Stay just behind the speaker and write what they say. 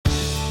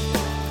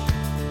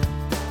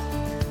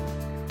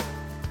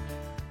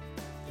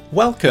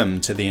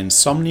Welcome to the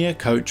Insomnia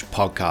Coach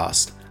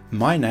podcast.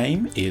 My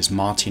name is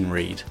Martin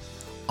Reed.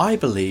 I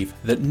believe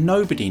that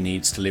nobody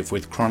needs to live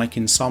with chronic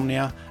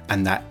insomnia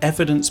and that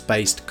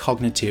evidence-based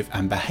cognitive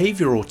and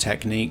behavioral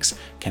techniques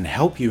can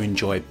help you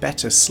enjoy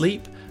better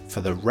sleep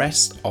for the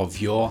rest of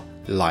your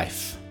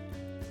life.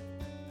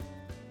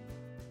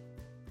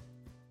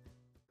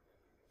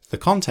 The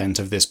content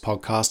of this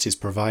podcast is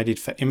provided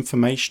for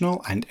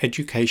informational and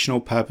educational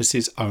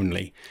purposes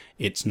only.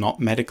 It's not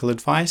medical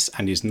advice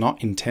and is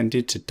not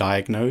intended to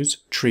diagnose,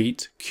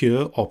 treat,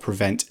 cure, or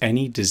prevent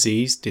any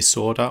disease,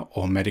 disorder,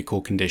 or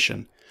medical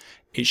condition.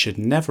 It should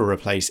never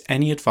replace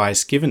any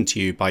advice given to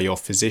you by your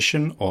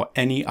physician or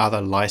any other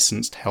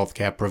licensed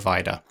healthcare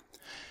provider.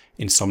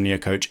 Insomnia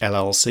Coach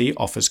LLC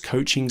offers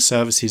coaching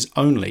services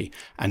only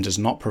and does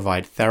not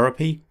provide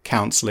therapy,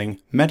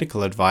 counseling,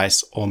 medical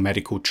advice, or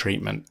medical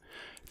treatment.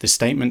 The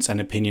statements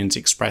and opinions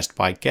expressed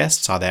by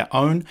guests are their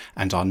own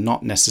and are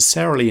not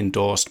necessarily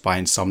endorsed by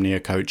Insomnia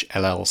Coach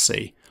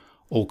LLC.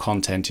 All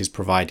content is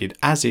provided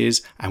as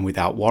is and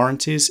without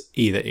warranties,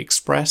 either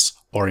express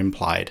or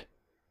implied.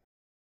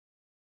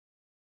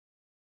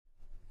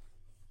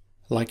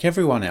 Like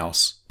everyone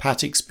else,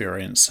 Pat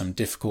experienced some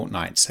difficult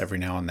nights every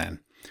now and then,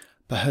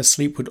 but her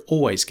sleep would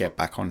always get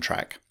back on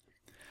track.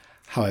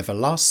 However,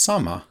 last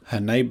summer, her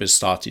neighbours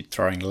started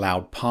throwing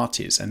loud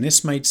parties and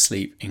this made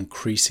sleep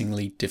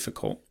increasingly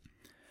difficult.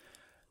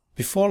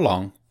 Before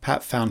long,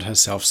 Pat found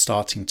herself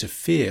starting to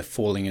fear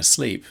falling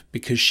asleep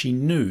because she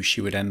knew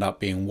she would end up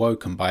being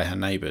woken by her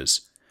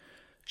neighbours.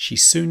 She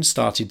soon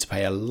started to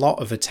pay a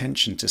lot of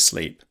attention to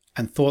sleep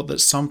and thought that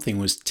something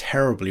was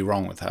terribly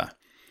wrong with her.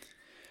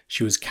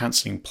 She was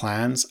cancelling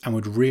plans and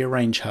would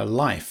rearrange her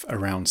life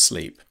around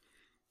sleep.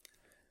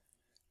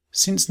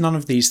 Since none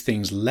of these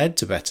things led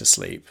to better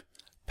sleep,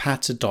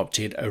 Pat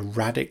adopted a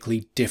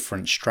radically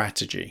different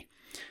strategy.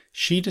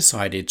 She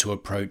decided to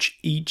approach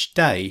each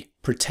day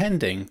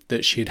pretending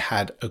that she'd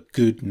had a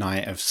good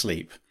night of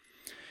sleep.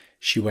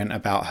 She went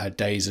about her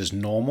days as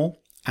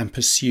normal and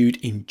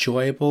pursued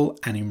enjoyable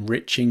and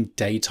enriching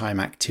daytime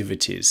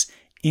activities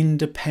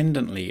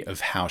independently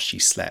of how she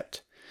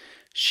slept.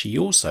 She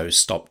also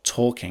stopped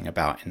talking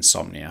about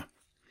insomnia.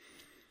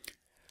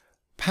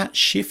 Pat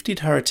shifted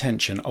her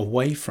attention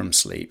away from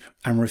sleep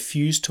and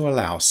refused to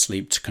allow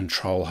sleep to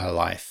control her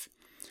life.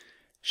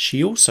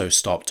 She also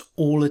stopped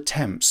all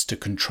attempts to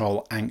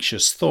control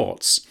anxious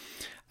thoughts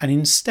and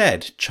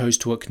instead chose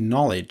to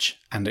acknowledge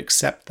and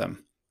accept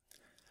them.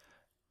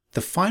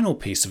 The final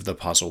piece of the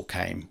puzzle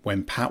came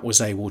when Pat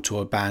was able to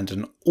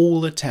abandon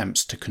all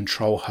attempts to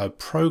control her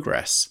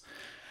progress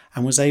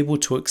and was able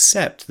to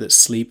accept that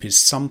sleep is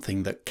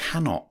something that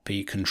cannot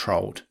be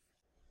controlled.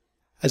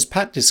 As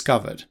Pat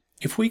discovered,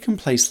 if we can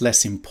place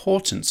less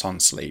importance on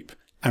sleep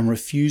and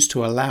refuse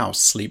to allow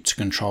sleep to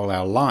control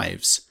our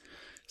lives,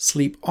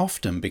 sleep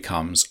often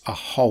becomes a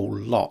whole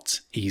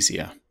lot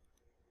easier.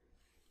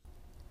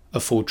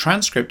 A full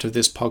transcript of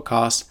this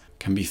podcast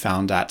can be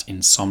found at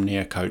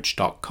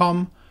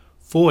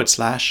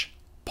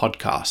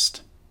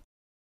insomniacoach.com/podcast.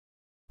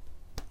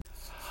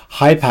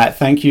 Hi Pat,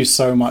 thank you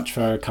so much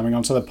for coming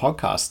onto the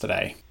podcast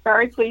today.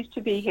 Very pleased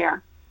to be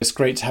here. It's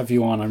great to have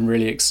you on. I'm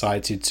really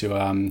excited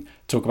to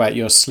talk about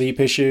your sleep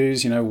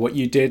issues, what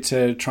you did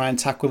to try and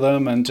tackle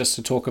them and just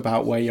to talk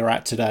about where you're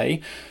at today.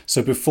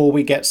 So before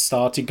we get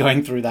started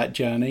going through that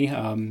journey,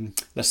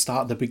 let's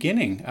start at the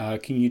beginning.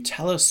 Can you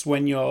tell us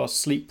when your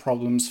sleep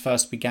problems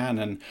first began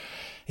and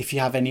if you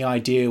have any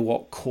idea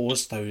what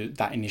caused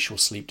that initial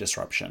sleep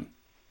disruption?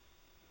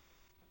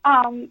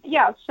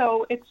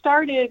 So it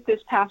started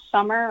this past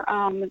summer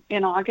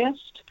in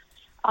August.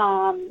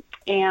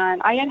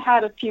 And I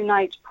had a few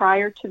nights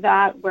prior to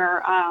that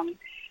where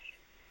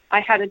I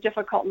had a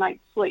difficult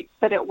night's sleep,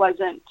 but it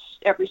wasn't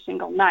every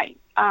single night.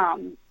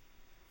 And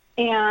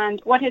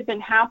what had been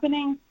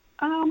happening,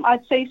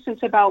 I'd say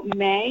since about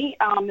May,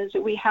 is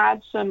that we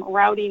had some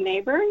rowdy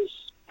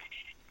neighbors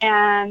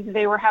and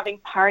they were having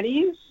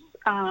parties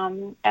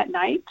at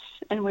night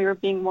and we were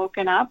being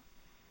woken up,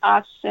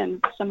 us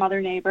and some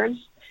other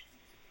neighbors,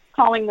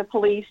 calling the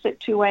police at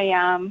 2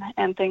 a.m.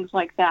 and things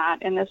like that.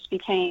 And this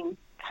became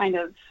kind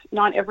of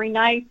not every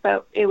night,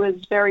 but it was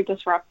very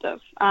disruptive.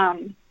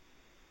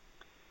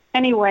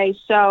 Anyway,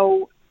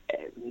 so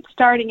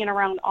starting in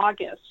around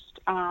August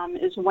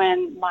is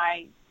when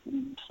my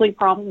sleep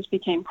problems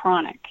became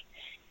chronic.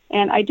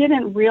 And I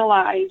didn't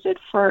realize at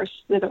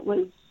first that it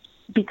was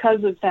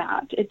because of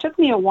that. It took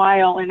me a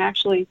while, and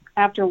actually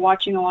after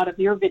watching a lot of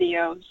your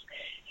videos,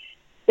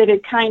 that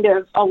it kind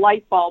of, a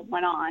light bulb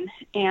went on.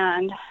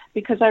 And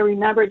because I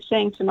remembered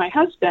saying to my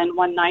husband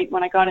one night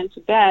when I got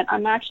into bed,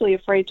 I'm actually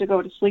afraid to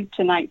go to sleep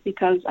tonight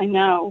because I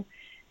know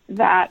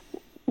that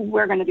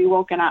we're going to be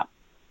woken up.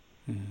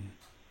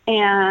 Mm-hmm.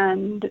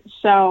 And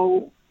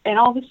so, and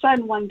all of a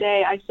sudden one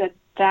day I said,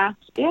 that's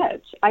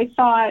it. I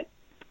thought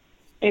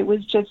it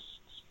was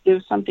there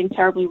was something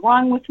terribly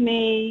wrong with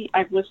me.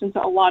 I've listened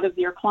to a lot of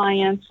your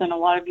clients and a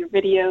lot of your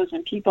videos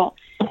and people,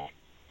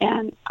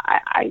 and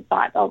I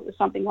thought, oh, there's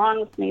something wrong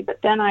with me.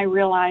 But then I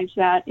realized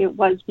that it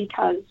was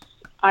because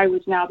I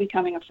was now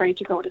becoming afraid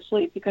to go to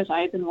sleep because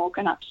I had been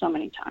woken up so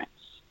many times.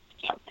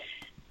 So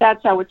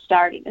that's how it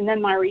started. And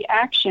then my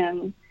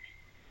reaction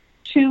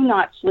to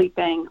not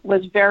sleeping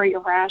was very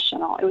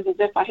irrational. It was as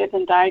if I had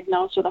been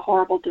diagnosed with a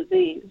horrible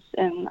disease,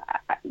 and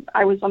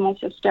I was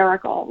almost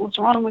hysterical. What's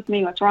wrong with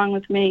me? What's wrong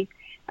with me?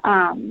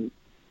 And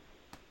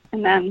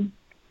then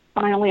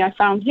finally I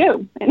found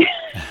you, and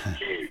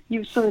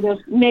you sort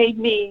of made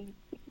me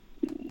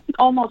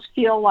almost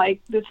feel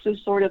like this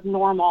is sort of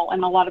normal,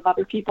 and a lot of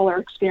other people are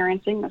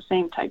experiencing the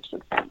same types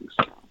of things.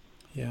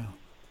 Yeah.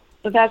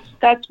 So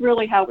that's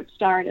really how it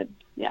started.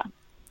 Yeah.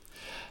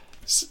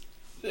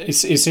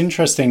 It's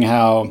interesting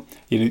how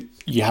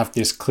you have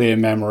this clear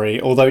memory,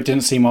 although it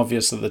didn't seem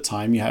obvious at the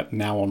time. You have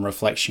now, on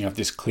reflection, you have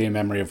this clear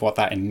memory of what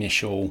that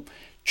initial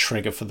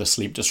trigger for the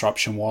sleep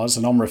disruption was,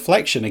 and on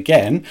reflection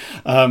again,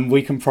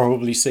 we can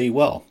probably see,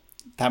 well,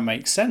 that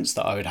makes sense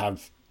that I would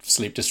have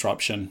sleep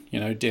disruption.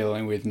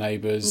 Dealing with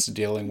neighbors,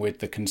 dealing with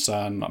the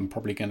concern I'm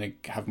probably going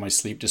to have my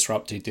sleep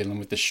disrupted, dealing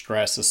with the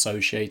stress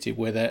associated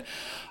with it,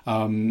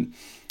 and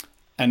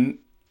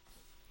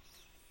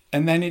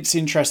then it's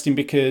interesting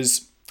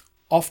because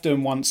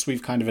often once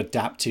we've kind of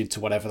adapted to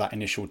whatever that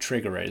initial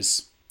trigger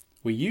is,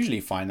 we usually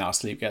find that our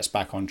sleep gets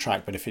back on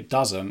track. But if it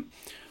doesn't,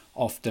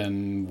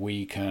 often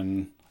we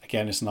can,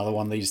 again, it's another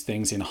one of these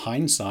things in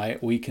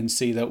hindsight, we can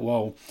see that,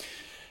 well,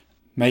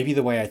 maybe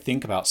the way I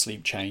think about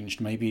sleep changed.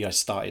 Maybe I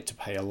started to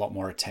pay a lot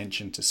more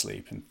attention to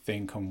sleep and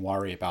think and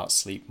worry about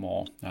sleep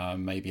more.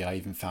 Maybe I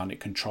even found it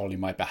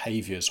controlling my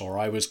behaviors, or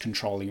I was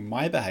controlling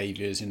my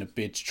behaviors in a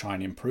bid to try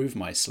and improve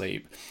my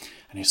sleep.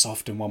 And it's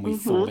often when we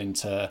fall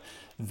into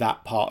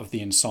that part of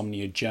the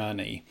insomnia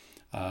journey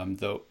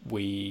that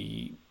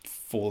we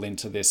fall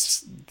into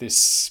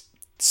this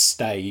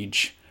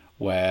stage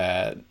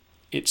where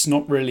it's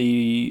not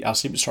really, our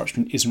sleep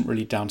disruption isn't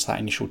really down to that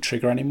initial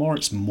trigger anymore.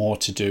 It's more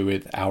to do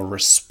with our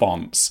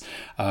response.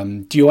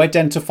 Do you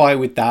identify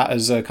with that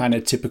as a kind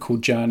of typical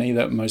journey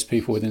that most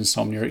people with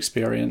insomnia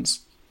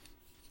experience?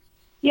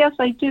 Yes,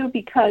 I do,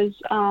 because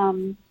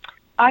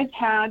I've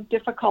had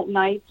difficult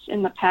nights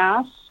in the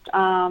past.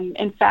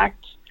 In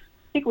fact,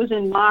 I think it was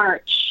in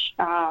March,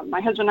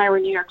 my husband and I were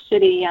in New York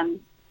City, and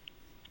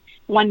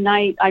one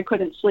night I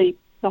couldn't sleep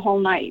the whole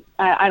night.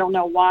 I don't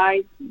know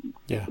why,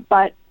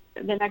 but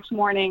the next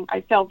morning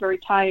I felt very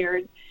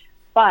tired,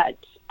 but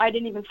I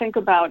didn't even think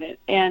about it.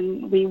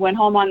 And we went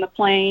home on the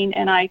plane,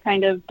 and I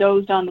kind of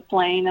dozed on the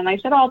plane, and I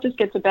said, I'll just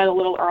get to bed a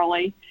little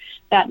early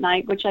that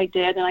night, which I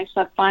did, and I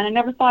slept fine. I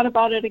never thought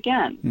about it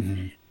again.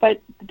 Mm-hmm.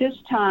 But this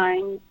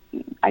time,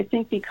 I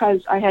think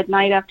because I had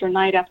night after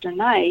night after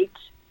night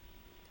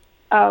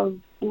of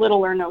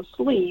little or no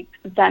sleep,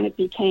 then it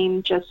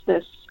became just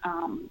this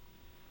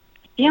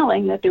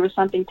feeling that there was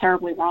something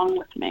terribly wrong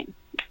with me.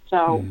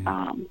 So,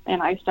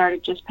 and I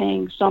started just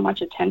paying so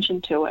much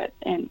attention to it.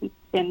 And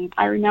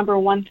I remember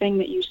one thing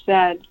that you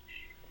said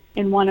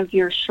in one of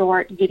your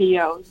short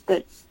videos,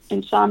 that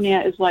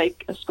insomnia is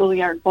like a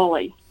schoolyard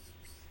bully.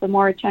 The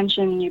more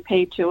attention you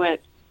pay to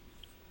it,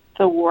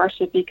 the worse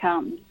it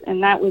becomes.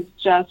 And that was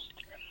just,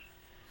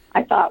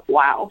 I thought,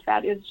 wow,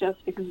 that is just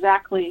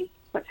exactly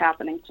what's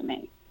happening to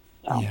me.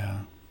 So. Yeah.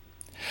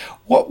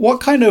 What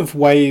kind of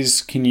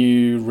ways can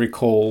you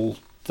recall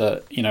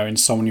that,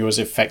 insomnia was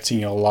affecting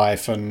your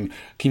life? And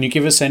can you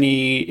give us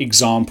any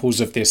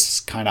examples of this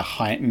kind of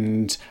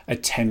heightened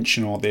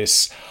attention or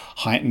this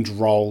heightened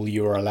role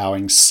you were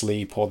allowing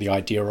sleep or the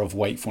idea of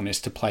wakefulness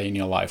to play in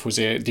your life?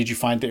 Did you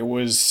find that it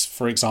was,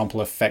 for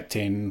example,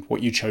 affecting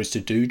what you chose to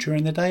do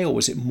during the day, or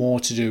was it more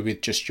to do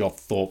with just your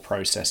thought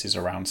processes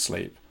around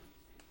sleep?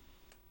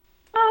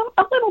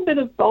 A little bit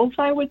of both,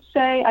 I would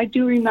say. I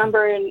do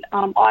remember in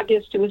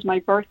August, it was my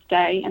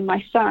birthday, and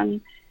my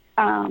son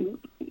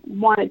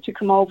wanted to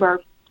come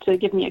over to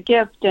give me a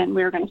gift, and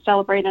we were going to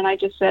celebrate, and I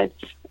just said,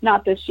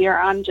 not this year.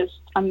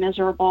 I'm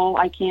miserable.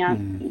 I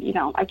can't,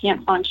 I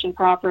can't function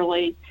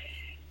properly.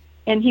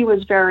 And he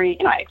was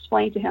very, I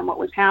explained to him what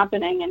was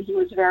happening, and he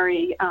was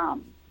very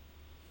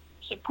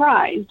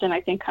surprised and I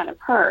think kind of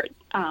hurt.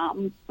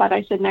 But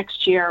I said,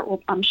 next year,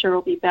 I'm sure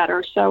it'll be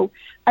better. So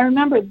I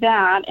remember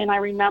that, and I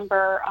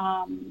remember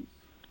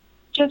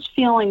just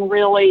feeling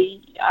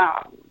really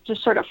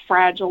just sort of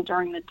fragile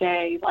during the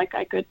day, like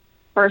I could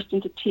burst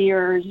into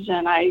tears,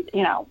 and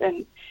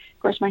and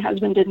of course my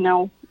husband didn't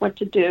know what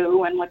to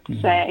do and what to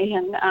say,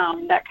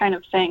 and that kind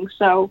of thing.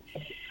 So,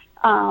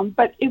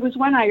 but it was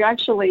when I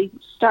actually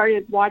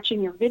started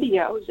watching your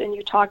videos, and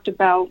you talked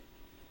about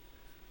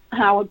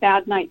how a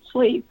bad night's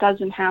sleep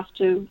doesn't have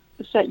to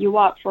set you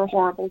up for a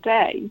horrible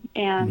day.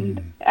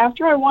 And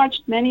after I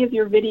watched many of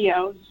your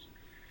videos,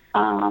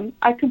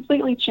 I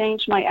completely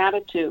changed my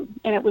attitude,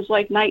 and it was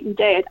like night and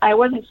day. I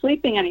wasn't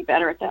sleeping any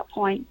better at that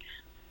point,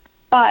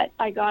 but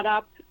I got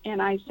up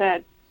and I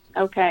said,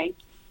 okay,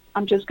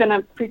 I'm just going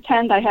to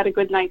pretend I had a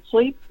good night's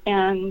sleep,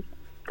 and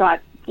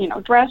got,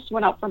 dressed,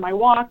 went out for my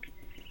walk.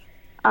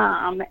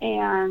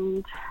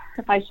 And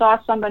if I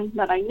saw someone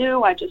that I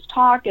knew, I just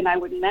talk, and I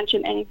wouldn't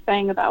mention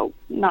anything about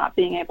not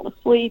being able to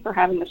sleep or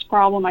having this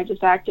problem. I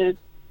just acted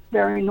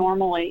very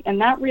normally, and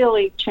that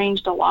really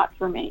changed a lot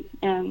for me.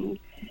 And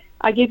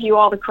I give you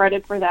all the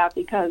credit for that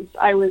because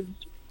I was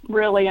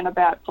really in a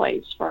bad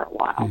place for a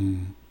while.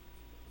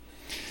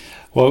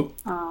 Well,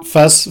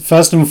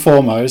 first and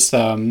foremost,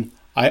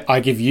 I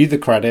give you the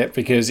credit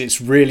because it's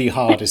really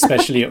hard,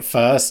 especially at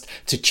first,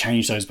 to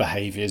change those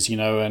behaviors,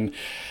 and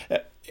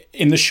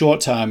in the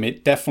short term,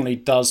 it definitely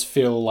does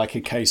feel like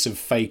a case of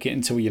fake it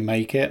until you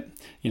make it.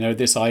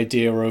 This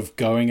idea of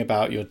going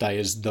about your day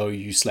as though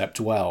you slept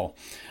well,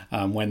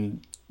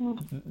 when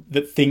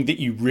the thing that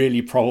you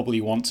really probably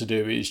want to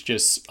do is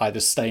just either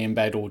stay in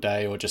bed all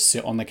day or just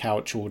sit on the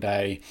couch all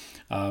day,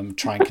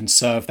 try and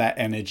conserve that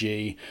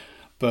energy.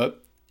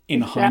 But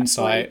in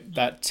hindsight,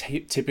 that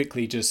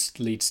typically just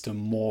leads to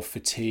more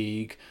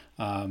fatigue.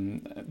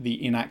 The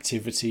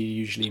inactivity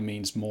usually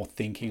means more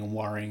thinking and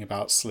worrying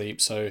about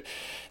sleep. So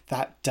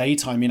that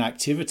daytime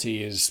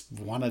inactivity is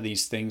one of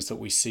these things that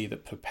we see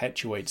that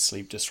perpetuates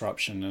sleep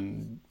disruption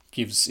and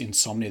gives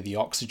insomnia the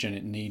oxygen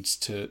it needs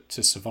to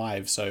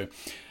survive. So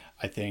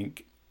I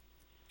think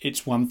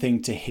it's one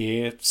thing to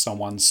hear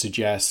someone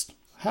suggest,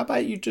 how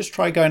about you just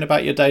try going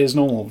about your day as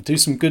normal, do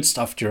some good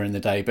stuff during the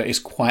day, but it's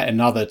quite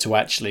another to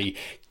actually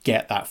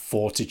get that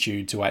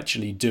fortitude to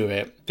actually do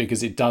it,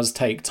 because it does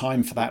take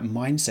time for that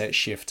mindset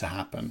shift to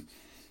happen.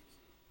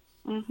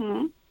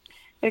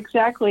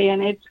 Exactly.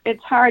 And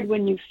it's hard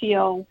when you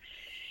feel,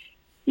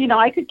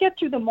 I could get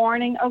through the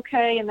morning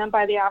okay, and then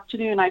by the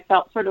afternoon I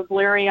felt sort of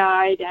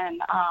bleary-eyed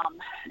and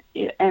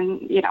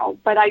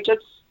but I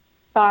just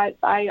thought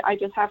I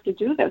just have to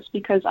do this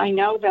because I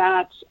know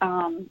that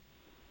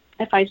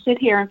if I sit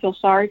here and feel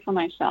sorry for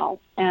myself,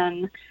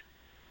 and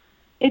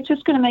it's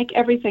just going to make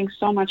everything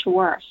so much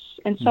worse.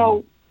 And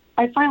so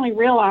I finally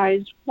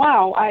realized,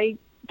 wow, at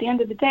the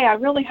end of the day, I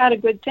really had a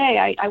good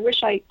day. I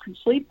wish I could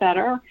sleep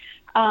better.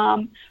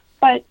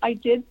 But I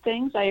did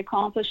things, I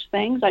accomplished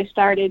things. I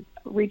started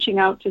reaching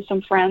out to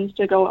some friends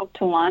to go out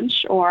to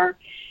lunch or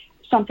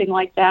something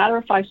like that. Or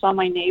if I saw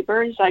my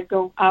neighbors, I'd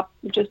go up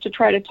just to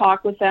try to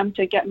talk with them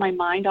to get my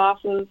mind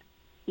off of,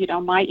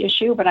 my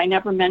issue. But I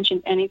never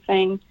mentioned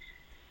anything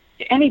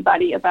to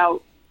anybody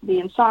about the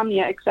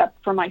insomnia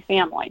except for my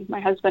family, my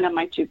husband and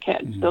my 2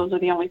 kids. Those are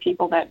the only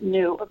people that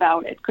knew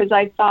about it, because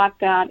I thought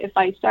that if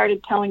I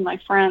started telling my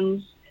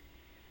friends,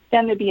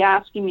 then they'd be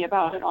asking me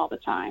about it all the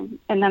time.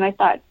 And then I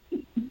thought,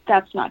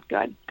 that's not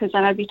good, because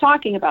then I'd be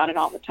talking about it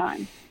all the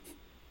time.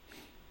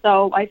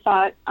 So I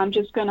thought, I'm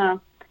just going to,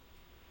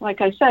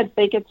 like I said,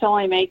 fake it till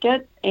I make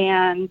it.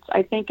 And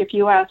I think if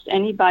you asked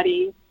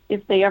anybody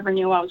if they ever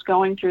knew I was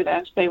going through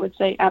this, they would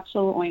say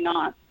absolutely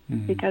not,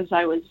 because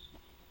I was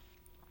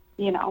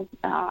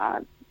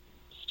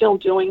still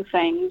doing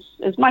things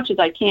as much as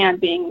I can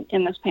being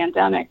in this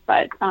pandemic,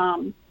 but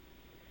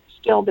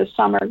still this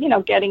summer,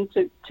 getting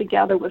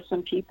together with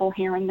some people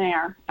here and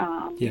there.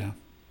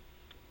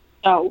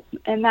 So,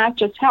 and that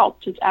just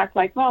helped to act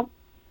like, well,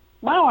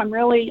 wow, I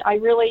really,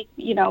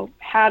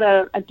 had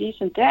a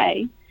decent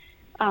day.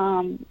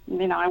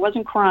 I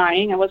wasn't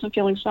crying. I wasn't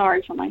feeling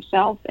sorry for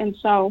myself. And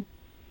so,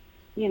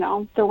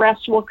 the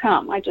rest will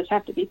come. I just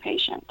have to be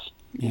patient.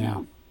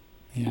 Yeah.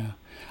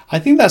 I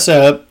think that's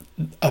a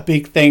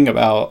big thing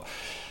about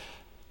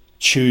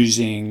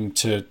choosing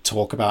to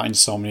talk about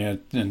insomnia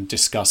and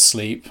discuss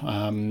sleep,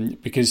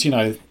 because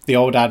the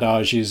old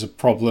adage is a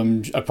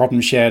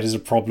problem shared is a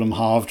problem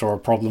halved or a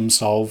problem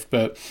solved.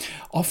 But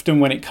often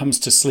when it comes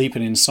to sleep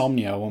and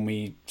insomnia, when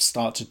we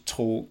start to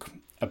talk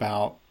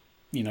about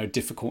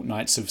difficult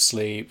nights of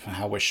sleep,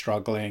 how we're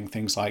struggling,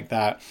 things like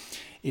that,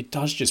 it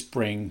does just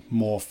bring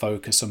more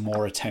focus and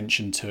more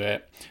attention to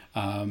it.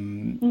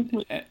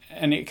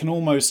 And it can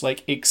almost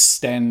like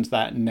extend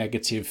that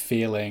negative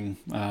feeling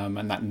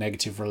and that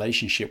negative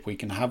relationship we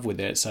can have with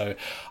it. So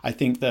I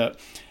think that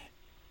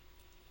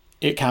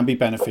it can be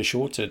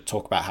beneficial to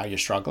talk about how you're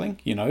struggling,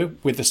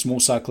 with a small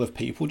circle of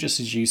people, just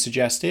as you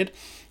suggested,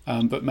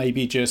 but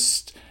maybe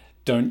just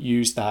don't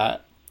use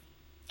that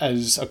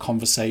as a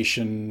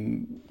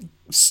conversation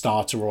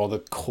starter or the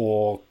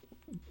core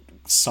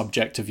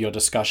subject of your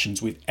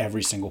discussions with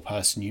every single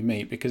person you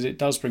meet, because it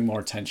does bring more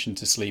attention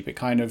to sleep. It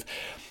kind of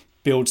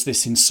builds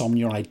this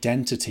insomnia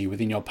identity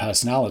within your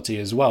personality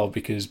as well,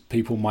 because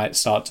people might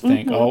start to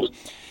think, oh,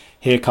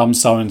 here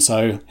comes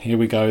so-and-so, here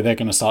we go, they're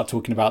going to start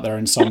talking about their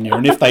insomnia.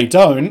 And if they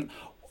don't,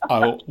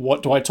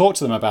 what do I talk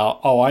to them about?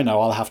 Oh, I know,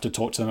 I'll have to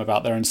talk to them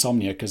about their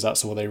insomnia, because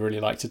that's all they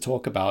really like to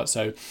talk about.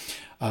 So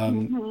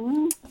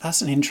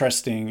that's I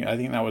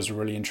think that was a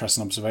really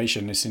interesting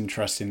observation. It's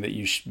interesting that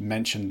you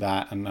mentioned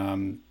that,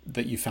 and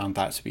that you found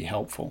that to be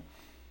helpful.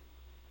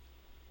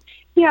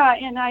 Yeah,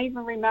 and I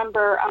even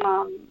remember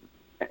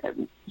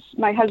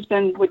my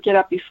husband would get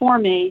up before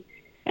me,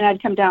 and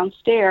I'd come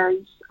downstairs,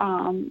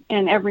 and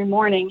every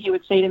morning he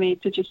would say to me,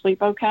 "Did you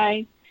sleep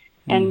okay?"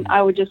 And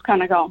I would just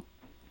kind of go,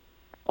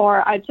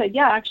 or I'd say,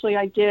 "Yeah, actually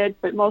I did,"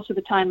 but most of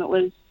the time it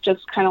was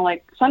just kind of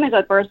like, sometimes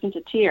I'd burst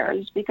into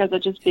tears because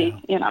I'd just be,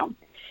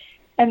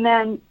 And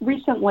then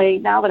recently,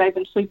 now that I've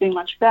been sleeping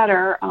much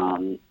better,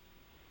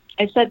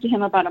 I said to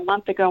him about a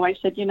month ago, I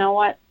said, you know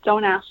what,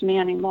 don't ask me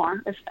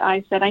anymore.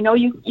 I said, I know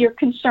you're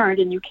concerned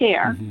and you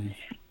care,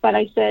 but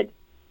I said,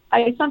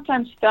 I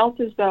sometimes felt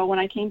as though when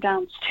I came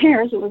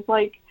downstairs, it was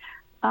like,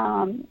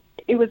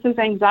 it was this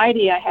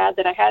anxiety I had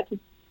that I had to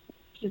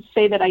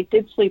say that I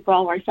did sleep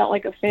well, or I felt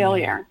like a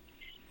failure.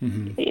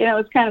 Mm-hmm. You know,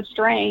 it's kind of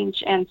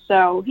strange. And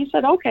so he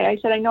said, okay. I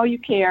said, I know you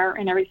care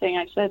and everything.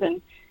 I said,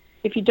 and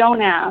if you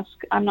don't ask,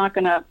 I'm not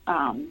going to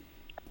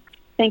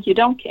think you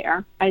don't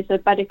care. I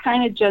said, but it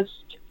kind of just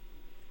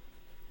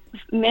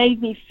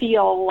made me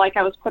feel like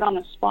I was put on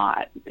the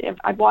spot. If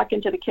I'd walk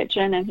into the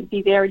kitchen and he'd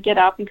be there, he'd get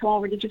up and come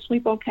over, did you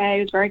sleep okay?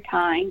 He was very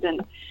kind.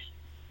 And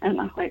I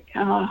was like,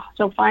 oh.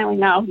 So finally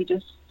now he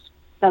just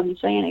doesn't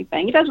say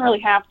anything. He doesn't really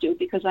have to,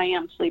 because I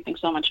am sleeping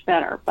so much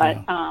better. But,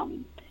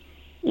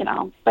 you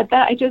know, but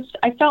that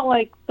I felt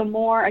like the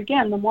more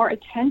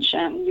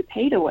attention you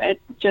pay to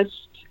it,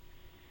 just,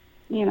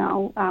 you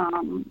know,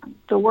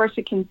 the worse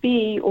it can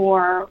be.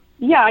 Or,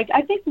 yeah,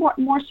 I think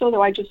more so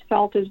though, I just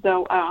felt as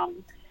though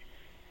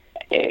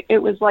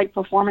it was like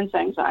performance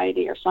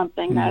anxiety or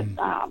something that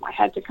I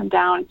had to come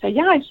down and say,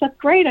 yeah, I slept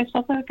great. I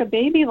slept like a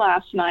baby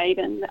last night.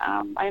 And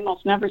I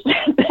almost never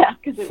said that,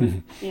 because it was,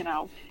 you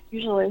know,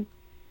 usually,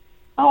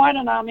 oh, I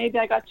don't know, maybe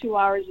I got 2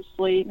 hours of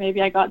sleep,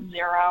 maybe I got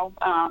 0.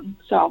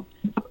 So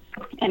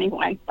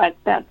anyway, but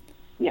that's,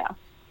 yeah.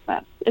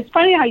 But it's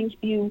funny how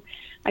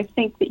I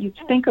think that you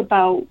think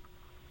about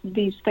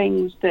these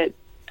things that,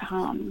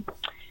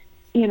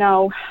 you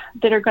know,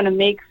 that are going to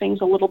make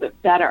things a little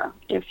bit better.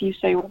 If you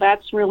say, well,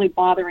 that's really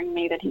bothering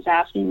me that he's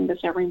asking me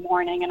this every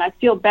morning, and I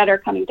feel better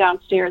coming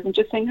downstairs and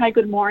just saying, hi,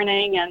 good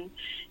morning, and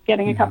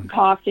getting a cup of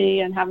coffee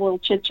and have a little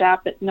chit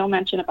chat, but no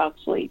mention about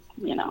sleep,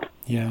 you know.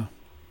 Yeah.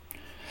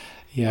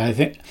 Yeah, I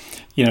think,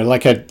 you know,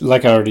 like I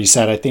already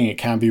said, I think it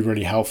can be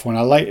really helpful.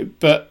 And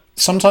but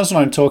sometimes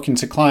when I'm talking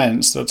to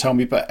clients, they'll tell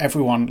me, but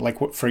everyone,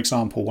 like, for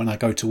example, when I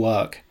go to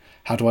work,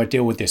 how do I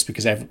deal with this?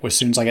 Because as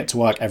soon as I get to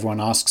work,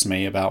 everyone asks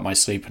me about my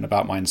sleep and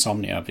about my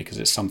insomnia, because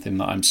it's something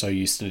that I'm so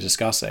used to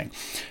discussing.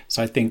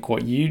 So I think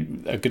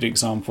a good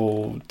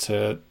example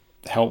to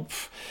help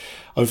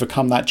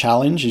overcome that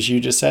challenge, as you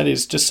just said,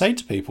 is just say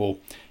to people,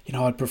 you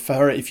know, I'd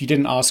prefer it if you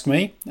didn't ask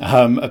me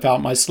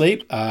about my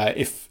sleep.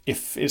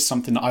 If it's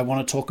something that I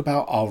want to talk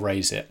about, I'll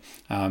raise it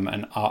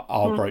and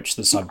I'll broach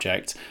the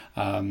subject.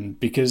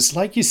 Because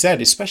like you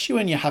said, especially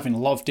when you're having a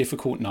lot of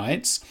difficult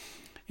nights,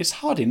 it's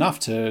hard enough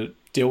to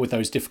deal with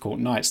those difficult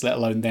nights, let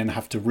alone then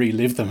have to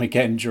relive them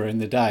again during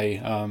the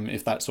day,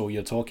 if that's all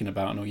you're talking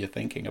about and all you're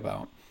thinking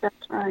about.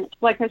 That's right.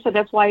 Like I said,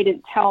 that's why I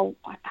didn't tell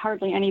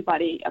hardly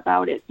anybody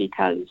about it,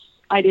 because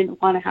I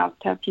didn't want to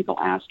have people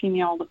asking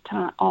me all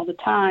the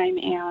time.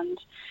 And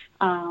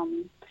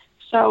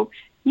so,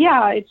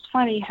 yeah, it's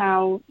funny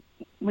how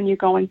when you're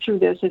going through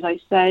this, as I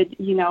said,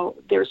 you know,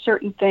 there are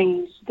certain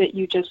things that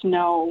you just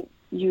know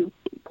you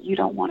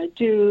don't want to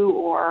do,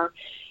 or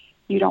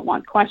you don't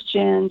want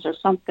questions or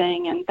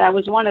something. And that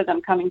was one of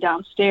them coming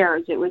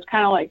downstairs. It was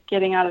kind of like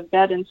getting out of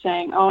bed and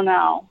saying, oh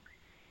no,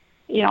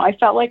 you know, I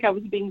felt like I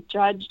was being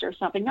judged or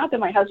something. Not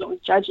that my husband was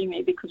judging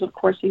me, because of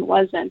course he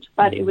wasn't,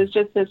 but it was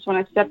just this, when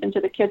I stepped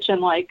into the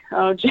kitchen, like,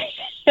 oh, gee.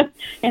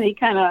 And he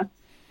kind of,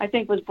 I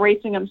think, was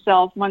bracing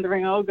himself,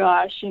 wondering, oh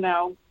gosh, you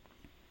know.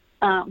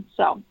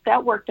 So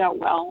that worked out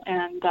well.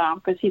 And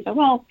because he said,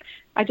 well,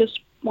 I just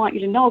want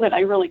you to know that I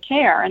really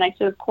care. And I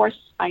said, of course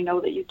I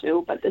know that you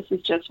do, but this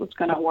is just what's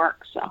going to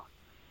work. So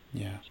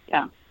yeah.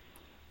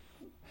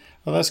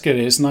 Well, that's good.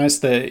 It's nice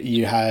that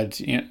you had,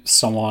 you know,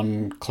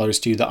 someone close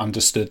to you that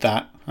understood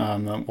that,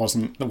 that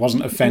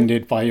wasn't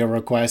offended by your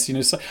request. You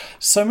know,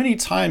 so many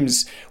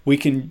times we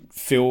can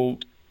feel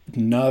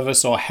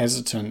nervous or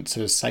hesitant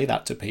to say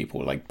that to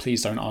people, like,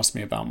 please don't ask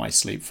me about my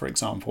sleep, for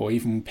example, or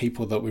even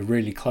people that we're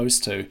really close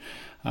to,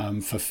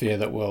 for fear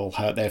that we'll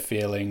hurt their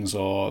feelings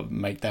or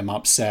make them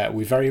upset.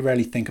 We very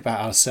rarely think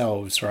about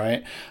ourselves,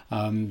 right?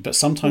 But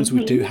sometimes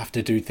we do have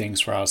to do things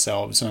for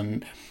ourselves,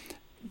 and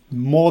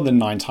more than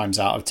 9 times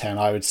out of 10,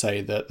 I would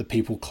say that the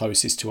people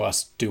closest to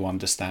us do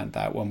understand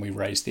that when we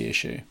raise the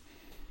issue.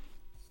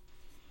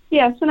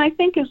 Yes, and I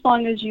think as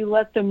long as you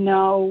let them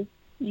know,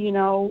 you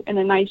know, in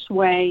a nice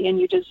way, and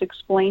you just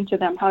explain to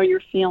them how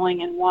you're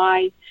feeling and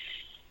why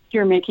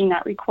you're making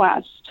that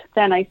request,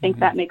 then I think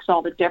that makes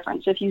all the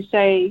difference. If you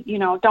say, you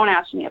know, don't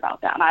ask me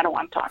about that, and I don't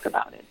want to talk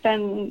about it,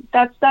 then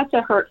that's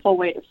a hurtful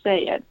way to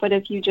say it. But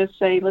if you just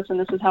say, listen,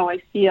 this is how I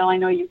feel, I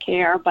know you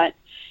care, but,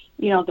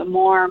 you know, the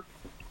more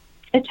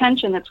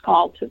attention that's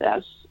called to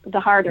this,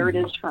 the harder it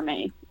is for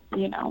me,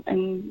 you know.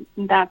 And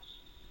that's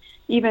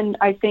even,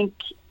 I think,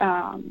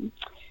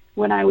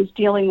 when I was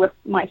dealing with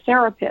my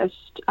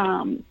therapist,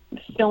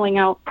 filling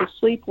out the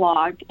sleep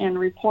log and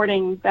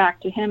reporting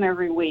back to him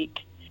every week,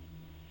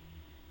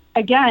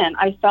 again,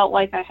 I felt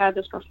like I had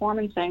this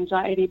performance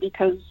anxiety,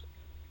 because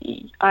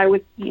I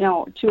would, you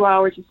know, 2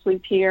 hours of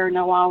sleep here,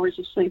 no hours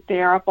of sleep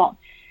there,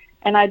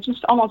 and I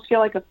just almost feel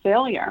like a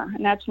failure.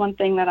 And that's one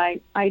thing that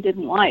I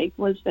didn't like,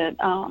 was that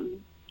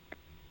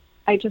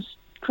I just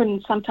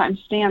couldn't sometimes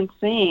stand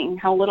seeing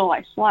how little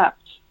I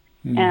slept.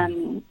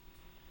 And,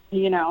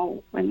 you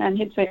know, and then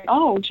he'd say,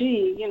 oh,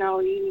 gee, you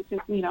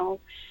know,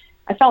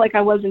 I felt like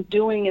I wasn't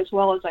doing as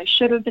well as I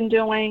should have been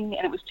doing,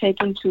 and it was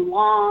taking too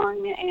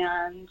long.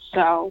 And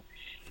so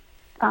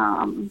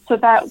So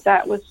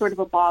that was sort of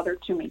a bother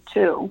to me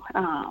too.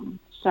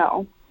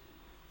 So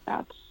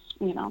that's,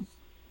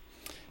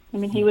 I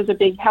mean, he was a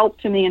big help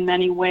to me in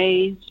many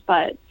ways,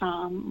 but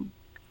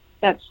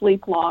that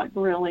sleep log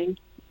really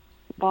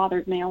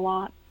bothered me a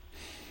lot.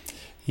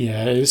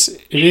 Yeah, it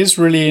is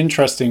really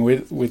interesting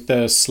with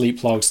the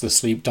sleep logs, the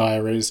sleep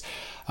diaries.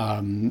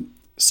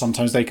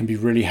 Sometimes they can be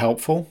really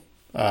helpful.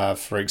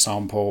 For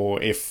example,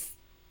 if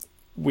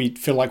we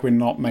feel like we're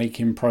not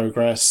making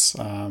progress,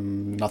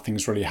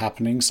 nothing's really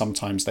happening,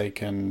 sometimes they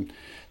can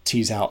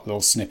tease out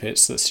little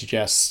snippets that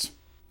suggest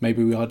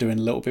maybe we are doing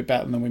a little bit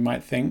better than we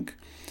might think.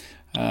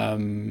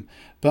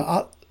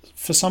 But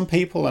for some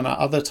people and at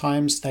other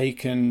times, they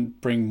can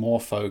bring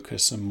more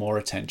focus and more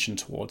attention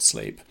towards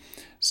sleep.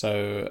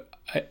 So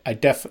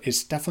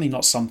it's definitely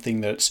not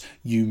something that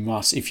you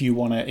must, if you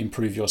want to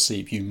improve your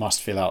sleep, you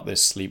must fill out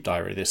this sleep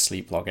diary, this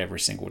sleep log every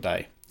single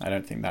day. I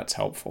don't think that's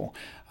helpful.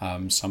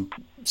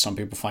 Some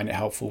people find it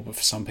helpful, but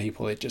for some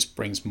people it just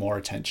brings more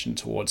attention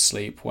towards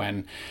sleep,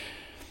 when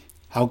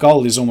our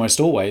goal is almost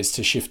always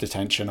to shift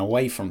attention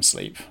away from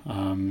sleep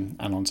and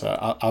onto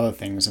other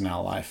things in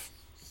our life.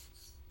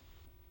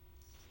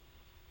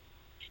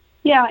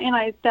 Yeah,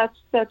 and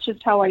that's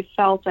just how I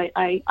felt.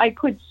 I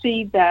could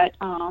see that,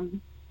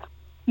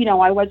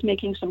 I was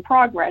making some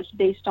progress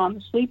based on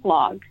the sleep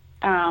log,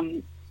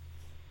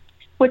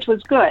 which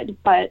was good.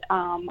 But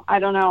I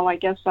don't know. I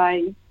guess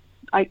I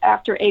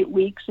after 8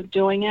 weeks of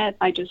doing it,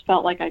 I just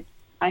felt like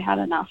I had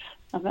enough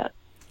of it.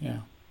 Yeah.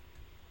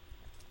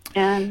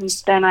 And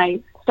then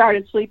I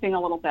started sleeping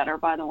a little better,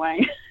 by the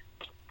way.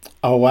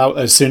 Oh wow!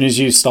 As soon as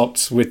you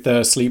stopped with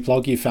the sleep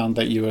log, you found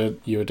that you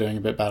were doing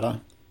a bit better.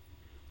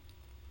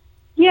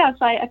 Yes,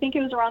 I think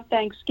it was around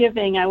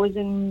Thanksgiving. I was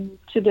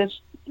into this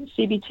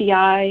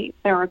CBTI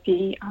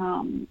therapy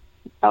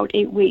about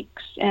 8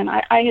 weeks, and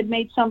I had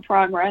made some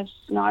progress,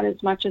 not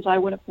as much as I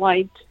would have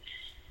liked,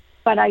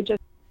 but I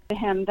just said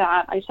to him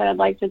that I said I'd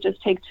like to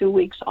just take 2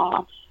 weeks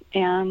off,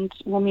 and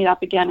we'll meet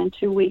up again in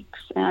 2 weeks.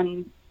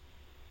 And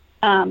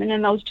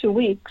in those 2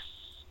 weeks,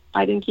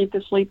 I didn't keep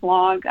the sleep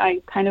log.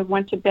 I kind of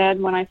went to bed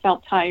when I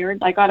felt tired.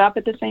 I got up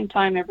at the same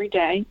time every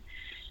day.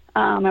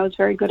 I was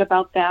very good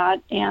about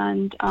that,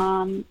 and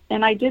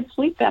I did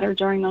sleep better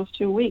during those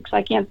 2 weeks.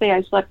 I can't say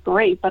I slept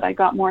great, but I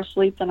got more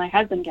sleep than I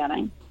had been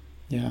getting.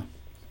 Yeah.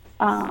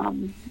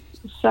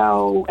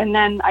 So, and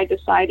then I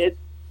decided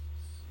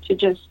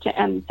to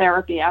end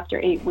therapy after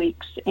 8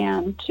 weeks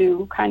and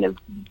to kind of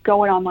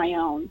go it on my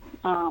own.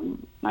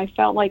 I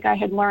felt like I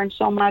had learned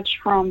so much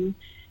from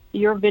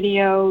your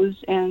videos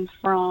and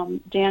from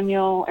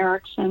Daniel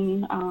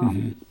Erickson,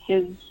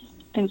 his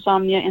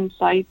Insomnia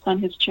Insights on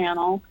his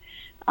channel.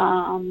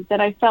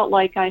 That I felt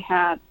like I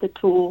had the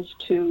tools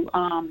to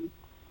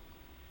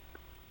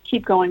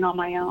keep going on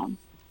my own.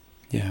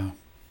 Yeah.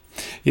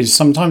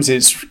 Sometimes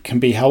it can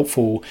be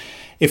helpful,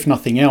 if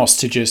nothing else,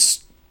 to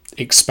just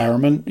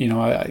experiment.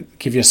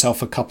 Give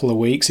yourself a couple of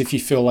weeks. If you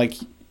feel like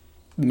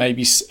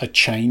maybe a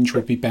change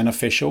would be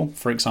beneficial,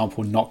 for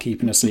example, not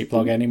keeping a sleep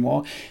log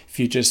anymore, if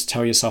you just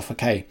tell yourself,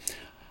 okay,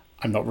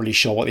 I'm not really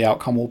sure what the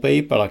outcome will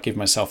be, but I'll give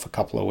myself a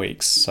couple of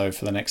weeks. So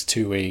for the next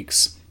 2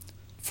 weeks,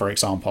 for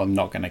example, I'm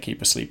not going to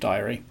keep a sleep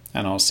diary,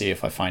 and I'll see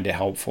if I find it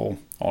helpful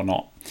or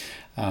not.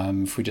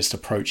 If we just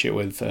approach it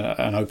with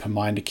an open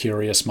mind, a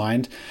curious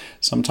mind,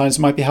 sometimes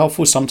it might be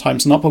helpful,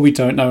 sometimes not, but we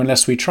don't know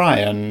unless we try.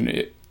 And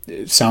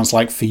it sounds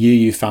like for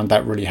you found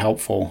that really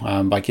helpful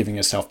by giving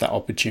yourself that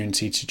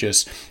opportunity to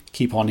just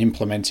keep on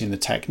implementing the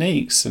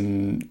techniques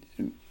and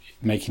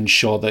making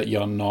sure that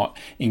you're not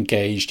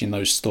engaged in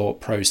those thought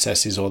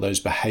processes or those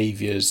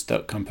behaviors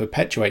that can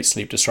perpetuate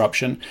sleep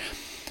disruption.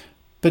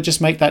 But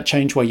just make that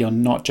change where you're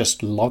not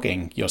just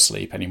logging your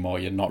sleep anymore.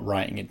 You're not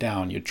writing it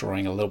down. You're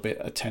drawing a little bit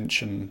of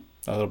attention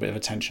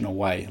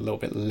away, a little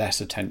bit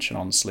less attention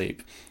on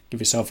sleep. Give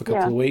yourself a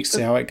couple of weeks,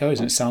 see how it goes.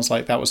 And it sounds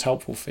like that was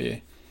helpful for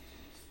you.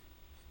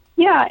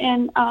 Yeah,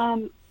 and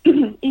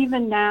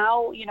even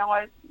now,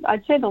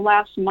 I'd say the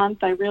last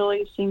month I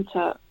really seem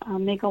to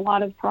make a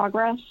lot of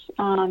progress.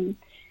 But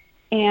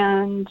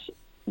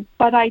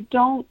I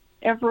don't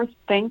ever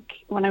think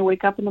when I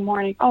wake up in the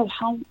morning, oh,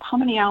 how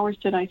many hours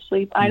did I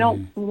sleep? I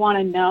don't want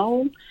to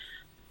know.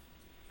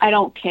 I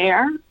don't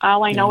care.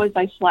 All I know is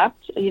I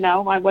slept.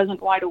 I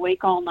wasn't wide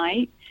awake all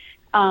night.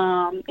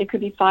 It could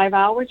be 5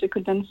 hours. It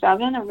could have been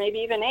 7 or maybe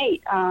even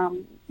 8.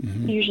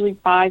 Usually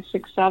 5,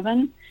 6,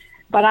 7.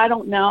 But I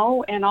don't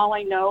know. And all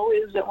I know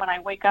is that when I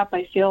wake up,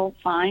 I feel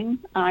fine.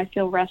 I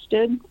feel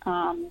rested.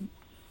 And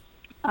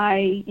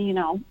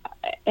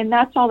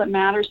that's all that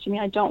matters to me.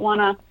 I don't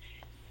want to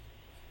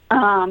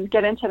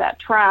get into that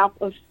trap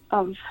of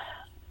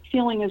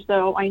feeling as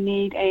though I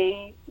need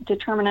a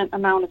determinate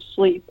amount of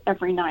sleep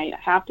every night. I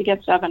have to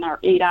get 7 or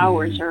 8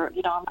 hours, or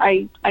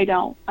I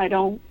don't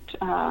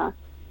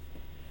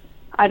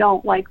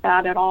like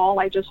that at all.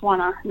 I just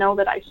want to know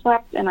that I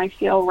slept and I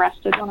feel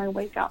rested when I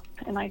wake up,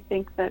 and I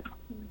think that's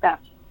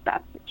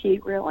the key,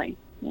 really.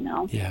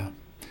 Yeah.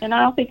 And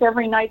I don't think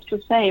every night's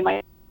the same.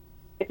 I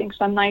think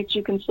some nights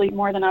you can sleep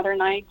more than other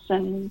nights,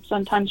 and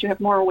sometimes you have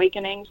more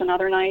awakenings than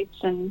other nights,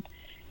 and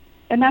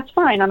and that's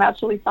fine. I'm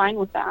absolutely fine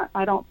with that.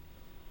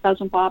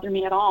 Doesn't bother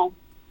me at all.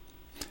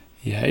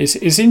 Yeah,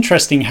 it's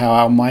interesting how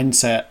our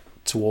mindset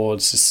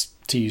towards,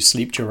 to use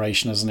sleep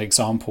duration as an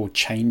example,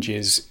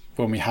 changes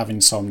when we have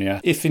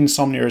insomnia. If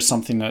insomnia is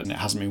something that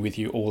hasn't been with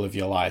you all of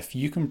your life,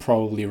 you can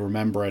probably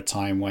remember a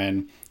time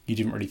when you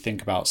didn't really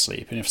think about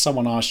sleep. And if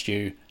someone asked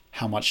you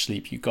how much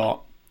sleep you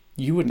got,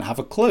 you wouldn't have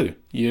a clue.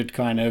 You'd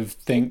kind of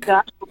think,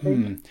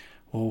 well,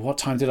 what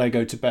time did I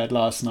go to bed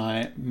last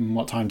night?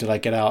 What time did I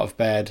get out of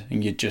bed?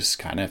 And you'd just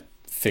kind of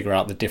figure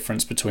out the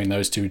difference between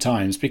those two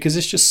times, because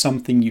it's just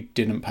something you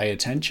didn't pay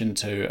attention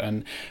to.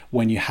 And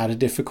when you had a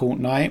difficult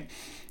night,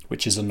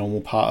 which is a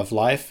normal part of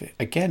life,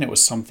 again, it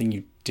was something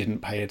you didn't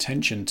pay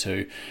attention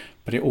to.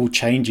 But it all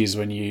changes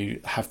when you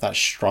have that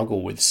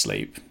struggle with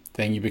sleep.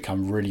 Then you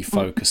become really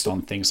focused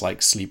on things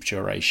like sleep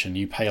duration.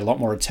 You pay a lot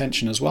more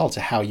attention as well to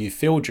how you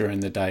feel during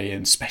the day,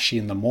 and especially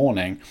in the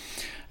morning.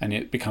 And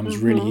it becomes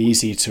really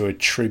easy to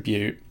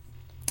attribute,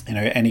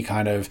 any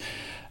kind of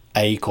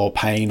ache or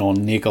pain or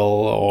niggle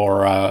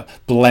or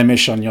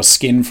blemish on your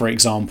skin, for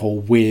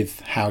example, with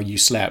how you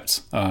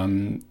slept.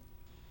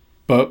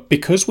 But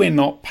because we're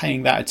not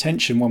paying that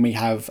attention when we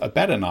have a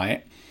better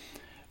night,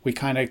 we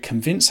kind of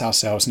convince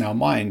ourselves in our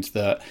mind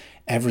that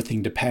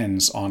everything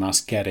depends on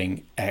us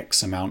getting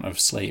X amount of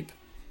sleep.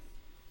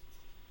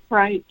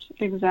 Right,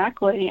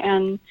 exactly.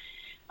 And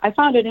I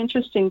found it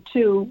interesting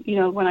too,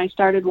 when I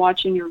started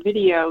watching your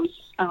videos,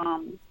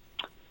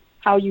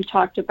 how you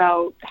talked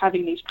about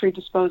having these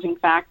predisposing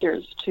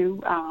factors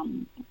to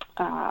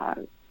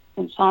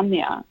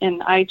insomnia.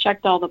 And I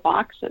checked all the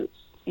boxes,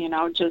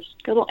 just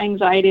a little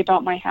anxiety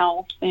about my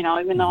health,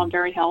 even though I'm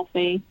very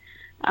healthy,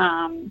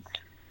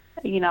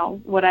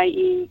 what I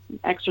eat,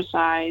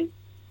 exercise,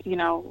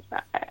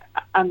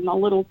 I'm a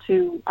little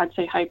too, I'd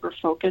say,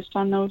 hyper-focused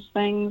on those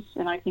things.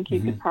 And I think you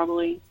could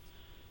probably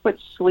put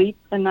sleep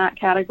in that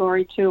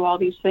category too, all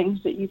these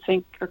things that you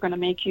think are going to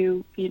make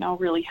you,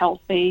 really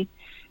healthy.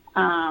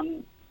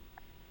 And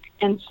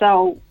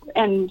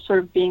sort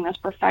of being this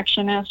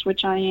perfectionist,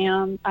 which I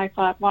am, I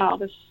thought, wow,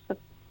 this,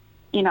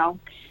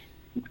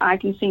 I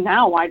can see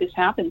now why this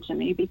happened to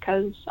me,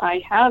 because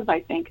I have,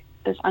 I think,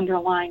 this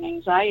underlying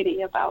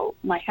anxiety about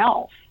my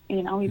health,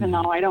 even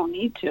though I don't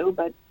need to.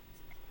 But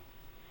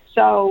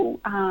so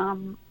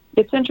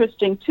it's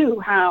interesting too,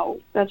 how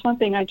that's one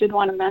thing I did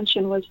want to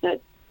mention, was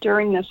that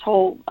during this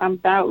whole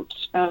bout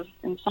of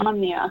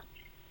insomnia,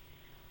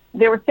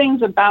 there were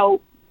things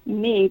about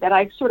me that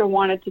I sort of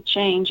wanted to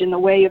change in the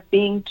way of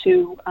being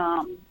too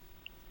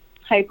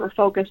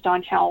hyper-focused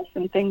on health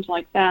and things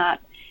like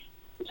that.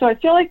 So I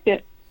feel like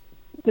that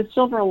the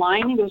silver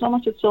lining, there was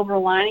almost a silver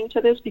lining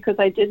to this, because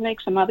I did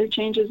make some other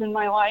changes in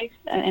my life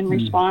in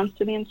response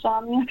to the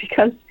insomnia,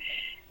 because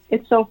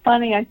it's so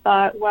funny. I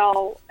thought,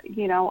 well,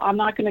 I'm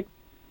not going to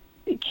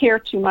care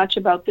too much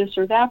about this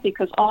or that,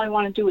 because all I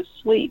want to do is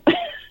sleep.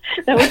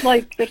 That was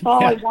like, that's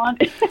all I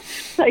wanted.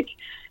 Like,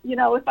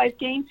 if I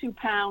gain 2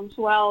 pounds,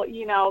 well,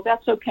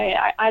 that's okay.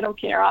 I don't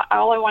care.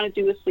 All I want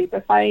to do is sleep.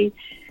 If my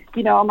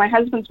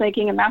husband's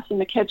making a mess in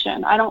the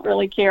kitchen, I don't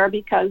really care,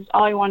 because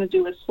all I want to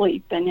do is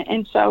sleep.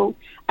 And so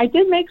I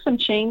did make some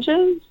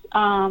changes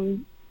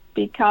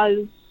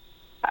because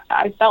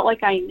I felt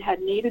like I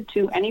had needed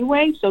to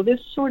anyway. So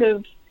this sort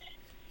of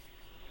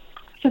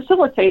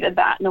facilitated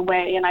that in a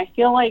way. And I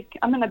feel like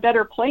I'm in a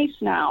better place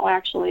now,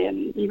 actually.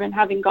 And even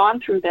having gone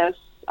through this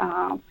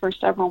for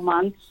several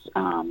months,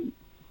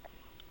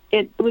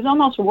 it was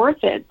almost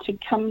worth it to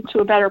come to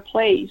a better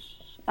place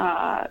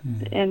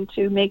and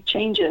to make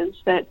changes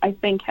that I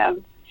think have,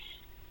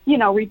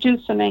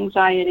 reduced some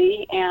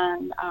anxiety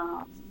and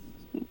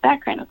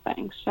that kind of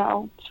thing.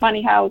 So it's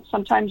funny how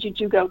sometimes you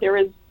do go, there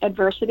is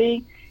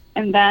adversity,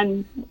 and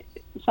then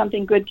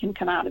something good can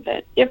come out of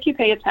it if you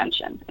pay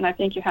attention. And I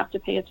think you have to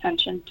pay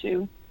attention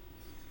to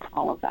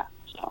all of that.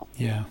 So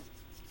yeah.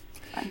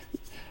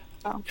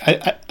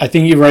 I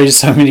think you raised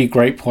so many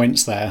great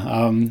points there.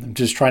 I'm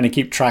just trying to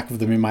keep track of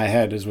them in my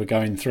head as we're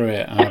going through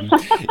it.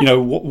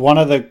 One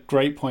of the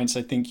great points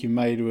I think you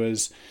made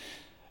was,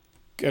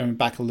 going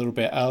back a little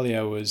bit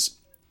earlier, was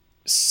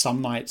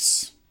some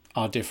nights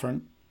are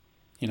different.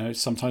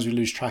 Sometimes we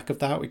lose track of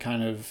that. We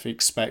kind of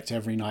expect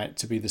every night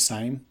to be the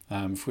same.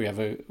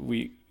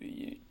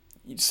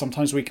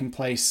 Sometimes we can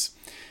place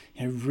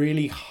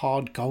really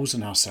hard goals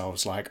on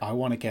ourselves, like, I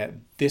want to get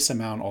this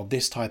amount or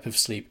this type of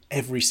sleep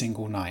every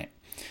single night.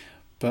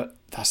 But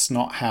that's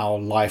not how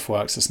life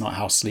works. That's not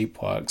how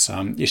sleep works.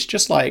 It's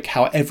just like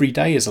how every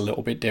day is a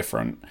little bit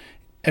different.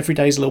 Every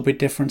day is a little bit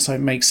different, so it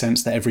makes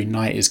sense that every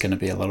night is going to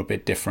be a little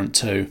bit different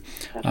too.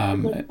 That's a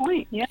good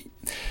point. Yeah.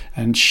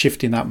 And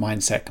shifting that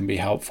mindset can be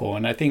helpful.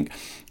 And I think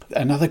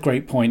another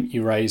great point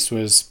you raised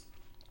was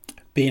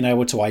being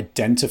able to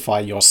identify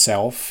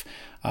yourself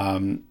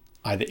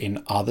either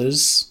in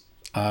others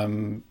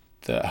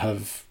that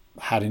have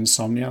had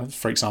insomnia,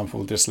 for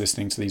example, just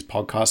listening to these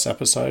podcast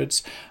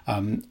episodes,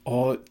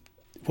 or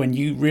when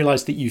you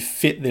realize that you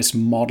fit this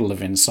model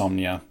of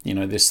insomnia,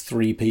 this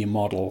 3P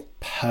model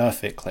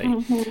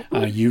perfectly,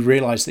 you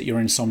realize that your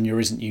insomnia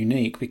isn't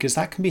unique, because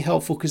that can be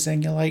helpful, because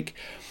then you're like,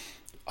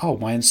 oh,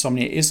 my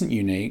insomnia isn't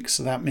unique.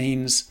 So that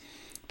means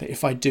that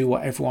if I do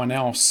what everyone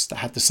else that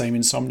had the same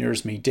insomnia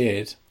as me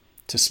did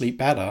to sleep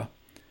better,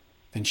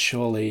 then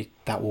surely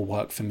that will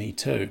work for me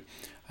too.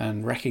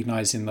 And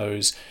recognizing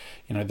those,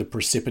 the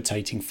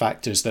precipitating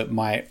factors that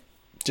might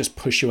just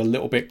push you a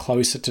little bit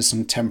closer to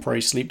some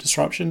temporary sleep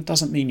disruption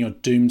doesn't mean you're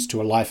doomed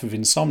to a life of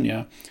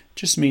insomnia. It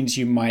just means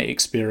you might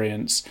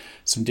experience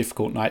some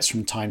difficult nights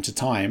from time to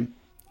time,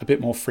 a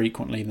bit more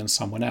frequently than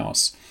someone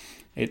else.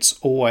 It's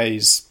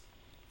always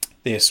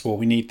this, well,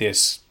 we need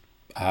this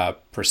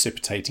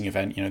precipitating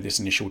event, this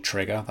initial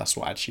trigger. That's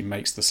what actually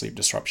makes the sleep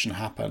disruption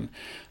happen.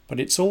 But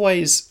it's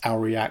always our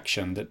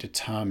reaction that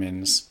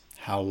determines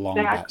how long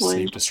that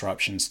sleep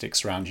disruption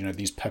sticks around.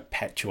 These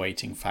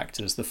perpetuating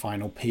factors, the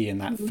final P in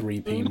that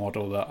 3P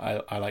model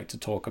that I like to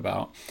talk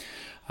about.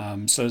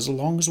 So as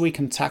long as we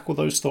can tackle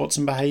those thoughts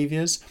and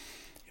behaviors,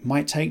 it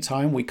might take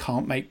time. We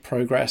can't make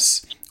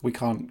progress. We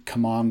can't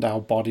command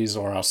our bodies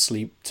or our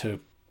sleep to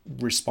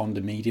respond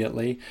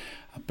immediately.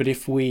 But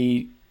if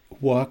we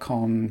work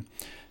on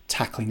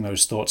tackling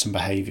those thoughts and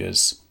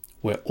behaviors,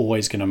 we're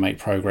always going to make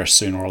progress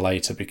sooner or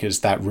later, because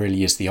that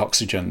really is the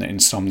oxygen that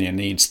insomnia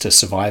needs to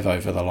survive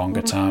over the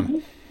longer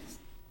term.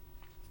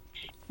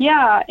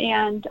 Yeah,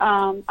 and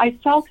I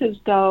felt as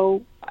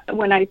though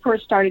when I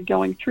first started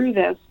going through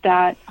this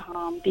that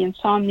the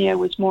insomnia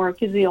was more a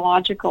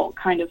physiological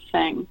kind of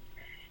thing.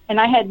 And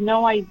I had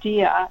no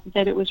idea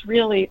that it was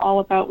really all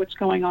about what's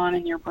going on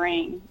in your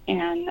brain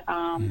and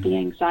the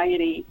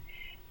anxiety.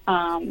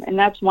 And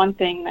that's one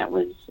thing that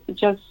was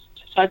just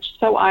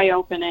so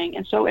eye-opening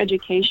and so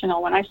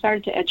educational. When I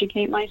started to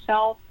educate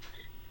myself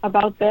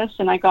about this,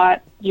 and I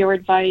got your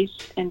advice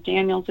and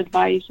Daniel's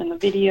advice and the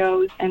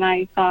videos, and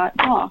I thought,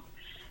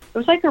 it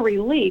was like a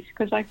relief,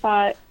 because I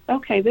thought,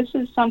 okay, this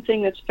is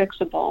something that's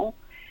fixable.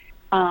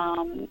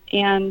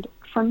 And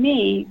for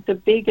me, the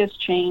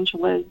biggest change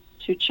was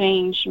to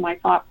change my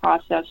thought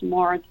process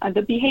more.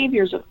 The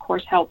behaviors, of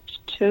course,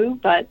 helped too,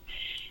 but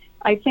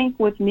I think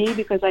with me,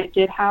 because I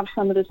did have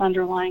some of this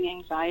underlying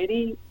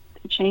anxiety,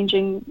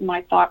 changing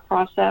my thought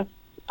process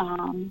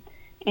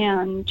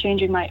and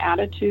changing my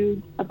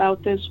attitude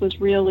about this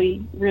was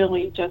really,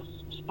 really just,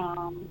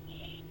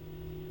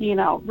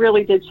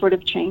 really did sort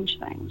of change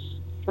things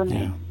for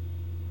me.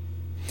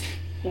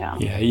 Yeah.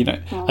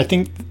 I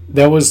think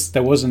there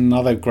was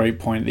another great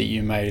point that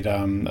you made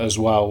as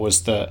well,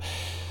 was that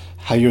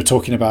how you were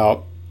talking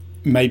about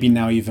maybe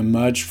now you've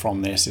emerged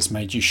from this, it's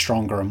made you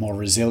stronger and more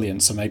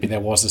resilient. So maybe there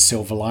was a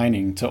silver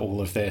lining to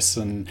all of this.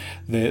 And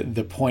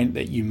the point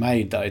that you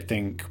made that I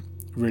think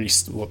really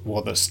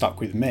that stuck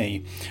with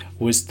me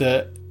was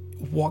that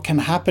what can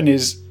happen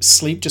is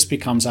sleep just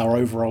becomes our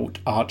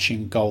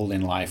overarching goal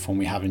in life when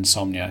we have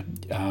insomnia.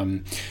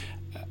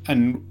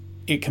 And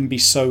it can be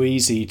so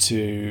easy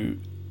to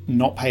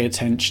not pay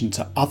attention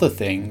to other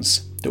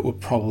things that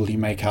would probably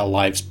make our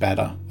lives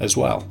better as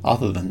well,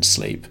 other than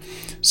sleep.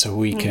 So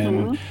we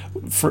can,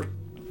 for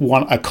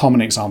a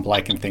common example I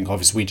can think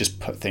of is we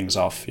just put things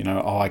off.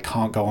 I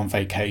can't go on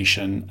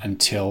vacation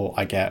until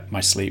I get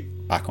my sleep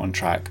back on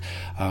track.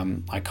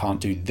 I can't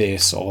do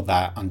this or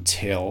that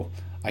until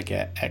I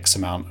get X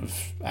amount of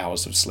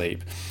hours of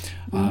sleep.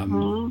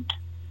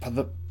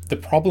 But the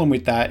problem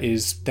with that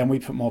is then we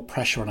put more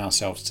pressure on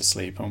ourselves to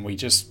sleep, and we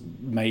just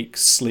make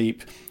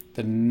sleep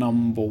the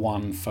number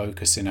one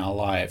focus in our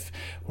life.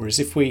 Whereas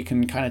if we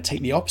can kind of take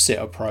the opposite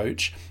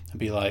approach and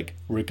be like,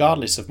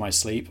 regardless of my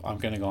sleep, I'm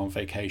going to go on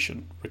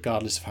vacation.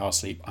 Regardless of how I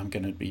sleep, I'm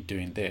going to be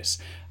doing this.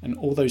 And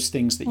all those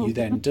things that you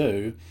then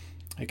do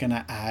are going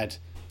to add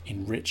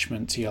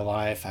enrichment to your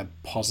life, add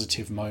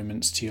positive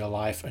moments to your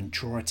life, and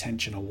draw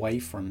attention away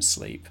from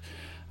sleep.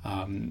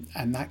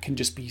 And that can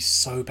just be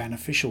so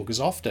beneficial, because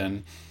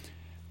often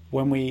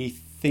when we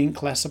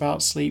think less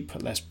about sleep,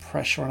 put less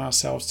pressure on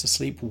ourselves to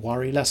sleep,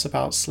 worry less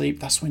about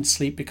sleep, that's when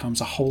sleep becomes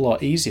a whole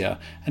lot easier.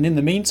 And in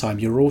the meantime,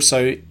 you're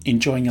also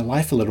enjoying your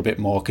life a little bit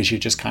more, because you're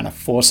just kind of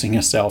forcing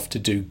yourself to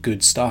do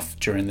good stuff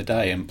during the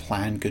day and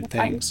plan good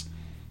things.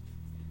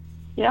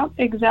 Yeah,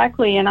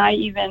 exactly. And I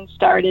even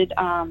started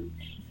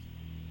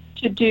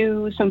to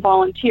do some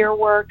volunteer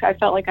work. I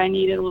felt like I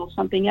needed a little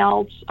something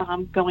else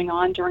going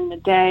on during the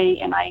day.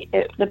 And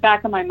the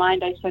back of my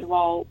mind, I said,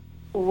 well,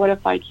 what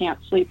if I can't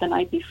sleep the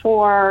night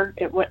before?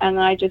 And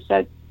I just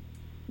said,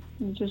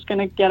 you're just going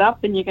to get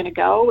up and you're going to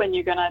go and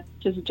you're going to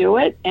just do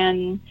it.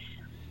 And,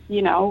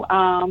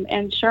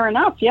 and sure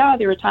enough,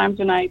 there were times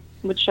when I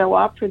would show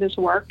up for this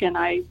work and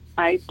I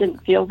didn't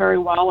feel very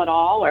well at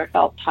all, or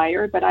felt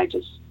tired, but I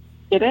just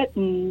did it.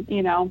 And,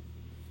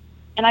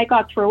 and I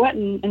got through it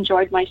and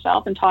enjoyed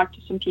myself and talked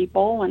to some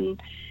people,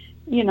 and,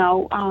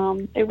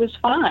 it was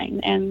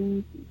fine.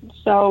 And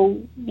so,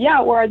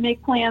 or I'd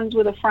make plans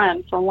with a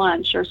friend for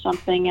lunch or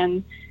something.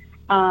 And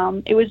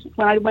it was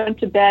when I went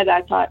to bed,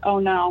 I thought, oh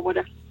no, what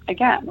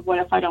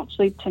if I don't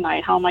sleep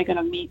tonight? How am I going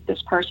to meet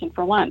this person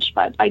for lunch?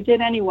 But I did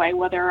anyway,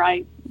 whether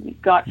I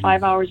got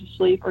 5 hours of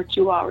sleep or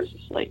 2 hours of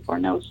sleep or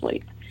no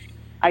sleep.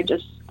 I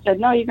just said,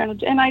 no, you're going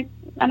to, and I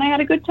had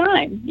a good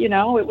time.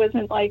 It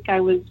wasn't like I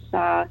was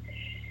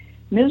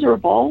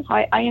miserable.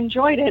 I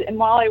enjoyed it. And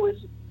while I was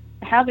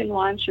having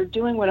lunch or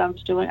doing what I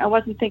was doing, I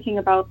wasn't thinking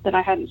about that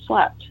I hadn't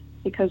slept,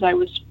 because I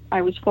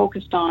was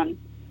focused on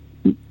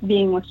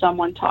being with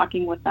someone,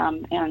 talking with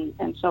them,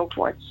 and so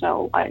forth.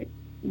 So I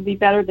be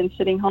better than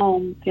sitting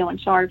home feeling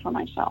sorry for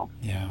myself.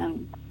 Yeah.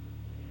 And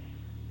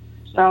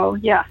so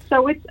yeah,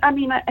 so it's, I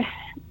mean,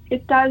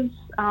 it does.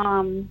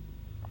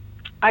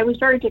 I was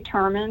very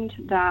determined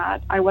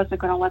that I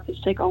wasn't going to let this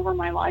take over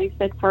my life.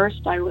 At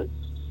first, I was,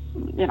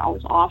 it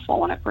was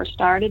awful when it first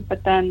started,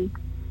 but then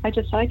I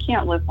just said, I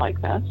can't live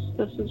like this.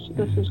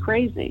 This is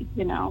crazy,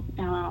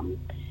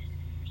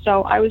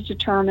 So I was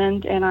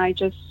determined, and I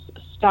just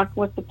stuck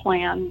with the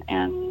plan,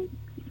 and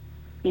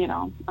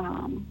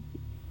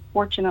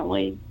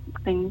fortunately,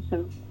 things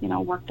have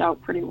worked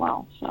out pretty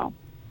well. So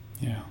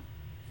yeah.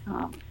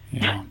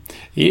 Yeah,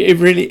 it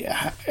really,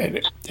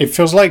 it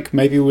feels like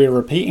maybe we're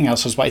repeating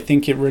ourselves, but I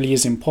think it really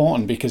is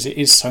important, because it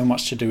is so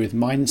much to do with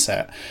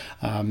mindset.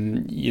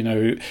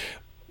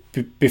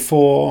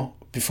 Before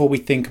we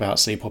think about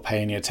sleep or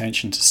pay any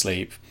attention to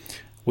sleep,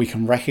 we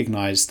can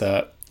recognize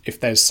that if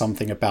there's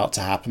something about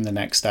to happen the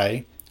next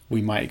day, we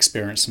might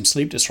experience some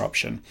sleep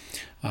disruption.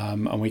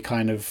 And we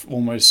kind of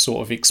almost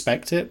sort of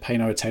expect it, pay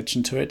no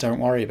attention to it, don't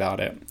worry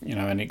about it.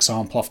 An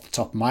example off the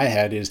top of my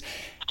head is,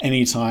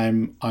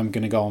 anytime I'm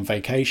going to go on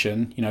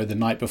vacation, the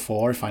night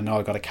before, if I know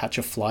I've got to catch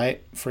a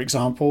flight, for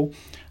example,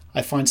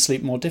 I find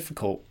sleep more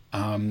difficult.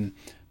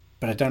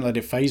 But I don't let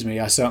it faze me.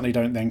 I certainly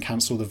don't then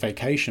cancel the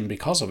vacation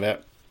because of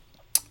it.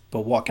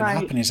 But what can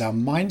happen is our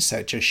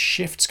mindset just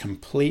shifts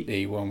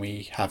completely when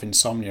we have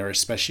insomnia,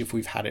 especially if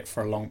we've had it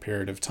for a long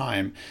period of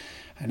time.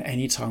 And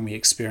anytime we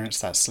experience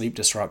that sleep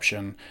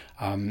disruption,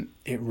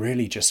 it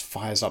really just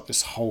fires up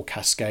this whole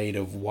cascade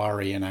of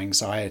worry and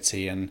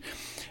anxiety, and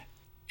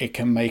it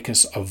can make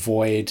us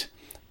avoid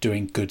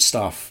doing good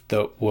stuff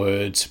that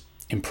would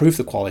improve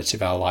the quality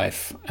of our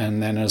life.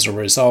 And then as a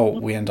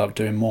result, we end up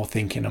doing more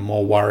thinking and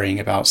more worrying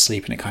about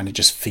sleep, and it kind of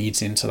just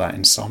feeds into that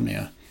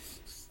insomnia.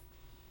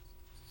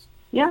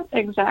 Yeah,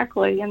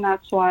 exactly. And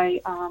that's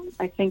why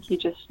I think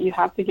you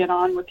have to get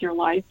on with your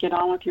life, get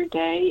on with your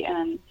day.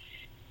 And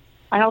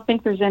I don't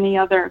think there's any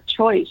other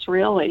choice,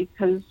 really,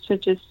 because to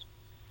just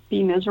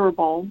be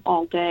miserable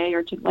all day,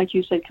 or to, like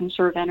you said,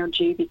 conserve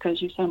energy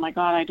because you said, oh my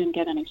God, I didn't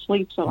get any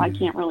sleep, so I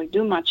can't really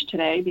do much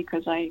today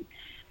because I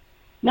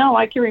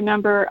can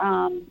remember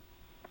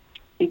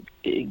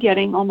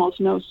getting almost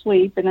no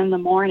sleep, and in the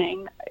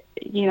morning,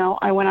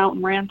 I went out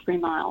and ran 3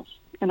 miles,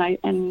 and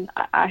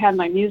I had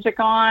my music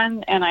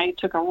on, and I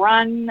took a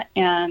run,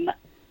 and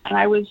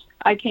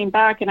I came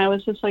back, and I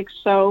was just like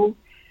so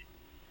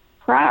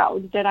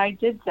proud that I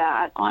did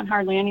that on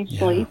hardly any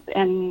sleep,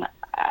 and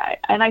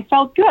I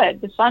felt good.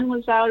 The sun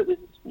was out. It was,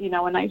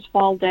 a nice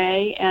fall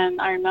day,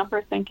 and I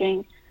remember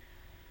thinking,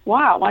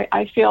 wow,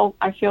 I feel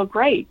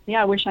great.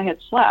 Yeah, I wish I had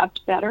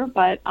slept better,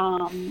 but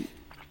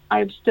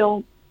I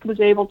still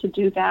was able to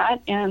do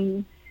that,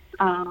 and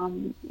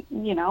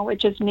it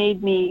just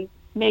made me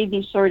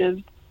sort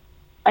of,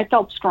 I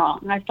felt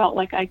strong. I felt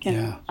like I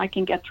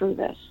can get through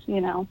this.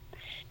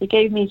 It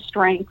gave me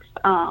strength,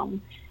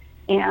 and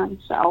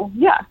so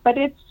but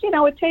it's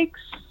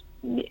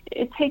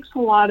it takes a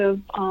lot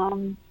of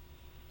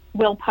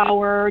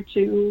willpower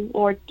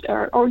or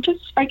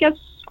just, I guess,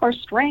 or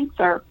strength,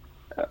 or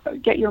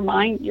get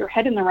your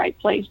head in the right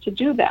place to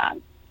do that,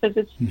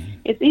 because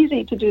it's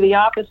easy to do the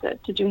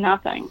opposite, to do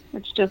nothing.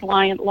 It's just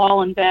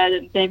loll in bed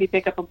and maybe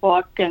pick up a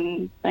book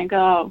and think,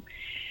 oh.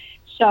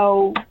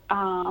 So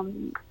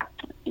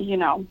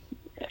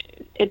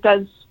it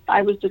does.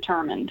 I was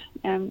determined,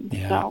 and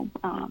so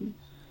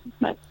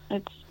but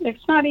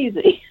it's not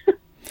easy.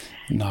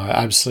 No,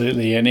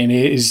 absolutely. And it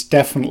is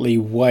definitely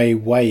way,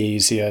 way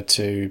easier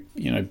to,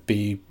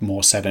 be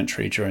more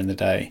sedentary during the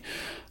day.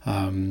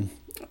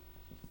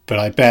 But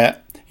I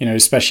bet,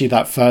 especially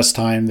that first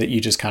time that you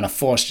just kind of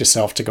forced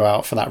yourself to go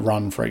out for that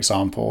run, for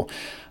example,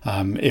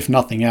 if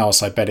nothing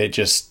else, I bet it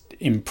just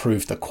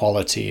improved the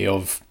quality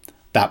of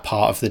that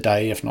part of the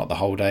day, if not the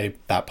whole day,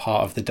 that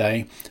part of the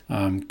day,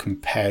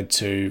 compared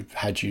to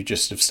had you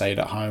just have stayed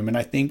at home. And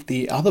I think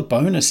the other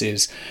bonus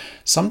is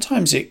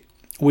sometimes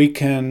we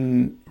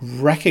can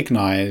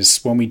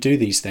recognize when we do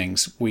these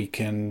things, we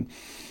can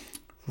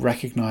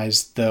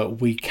recognize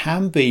that we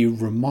can be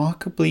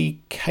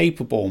remarkably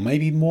capable,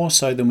 maybe more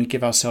so than we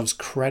give ourselves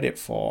credit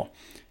for,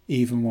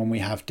 even when we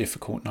have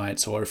difficult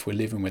nights, or if we're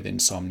living with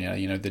insomnia.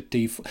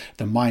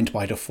 The mind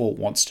by default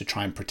wants to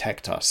try and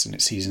protect us, and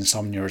it sees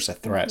insomnia as a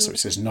threat. So it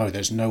says, no,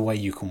 there's no way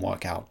you can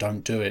work out.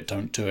 Don't do it.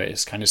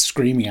 It's kind of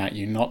screaming at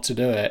you not to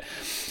do it.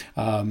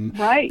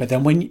 Right. But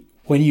then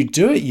when you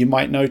do it, you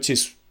might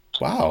notice,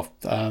 wow,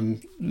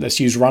 let's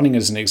use running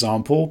as an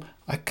example.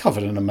 I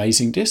covered an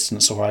amazing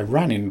distance, or I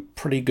ran in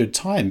pretty good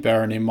time,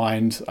 bearing in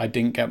mind I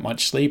didn't get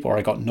much sleep, or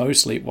I got no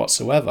sleep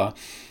whatsoever.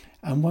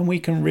 And when we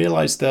can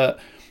realize that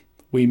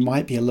we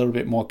might be a little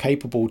bit more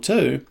capable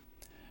too,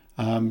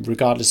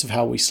 regardless of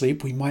how we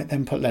sleep, we might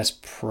then put less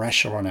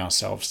pressure on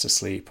ourselves to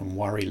sleep and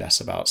worry less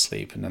about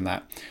sleep. And then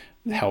that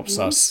helps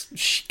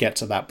us get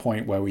to that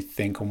point where we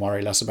think and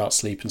worry less about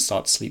sleep and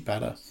start to sleep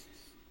better.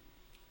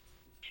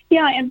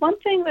 Yeah, and one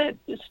thing that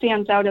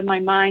stands out in my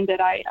mind that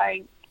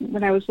I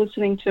when I was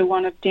listening to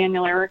one of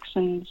Daniel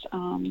Erickson's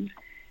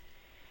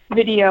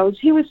videos,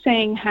 he was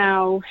saying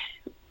how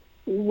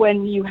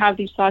when you have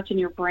these thoughts in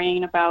your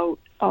brain about,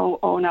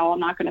 oh no, I'm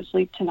not going to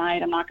sleep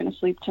tonight, I'm not going to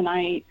sleep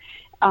tonight,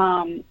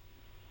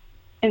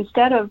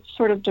 instead of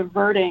sort of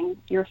diverting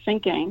your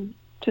thinking,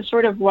 to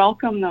sort of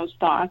welcome those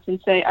thoughts and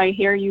say, I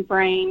hear you,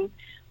 brain.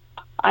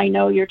 I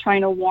know you're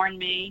trying to warn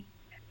me,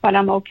 but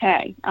I'm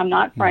okay. I'm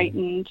not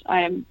frightened.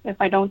 If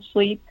I don't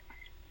sleep,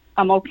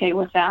 I'm okay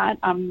with that.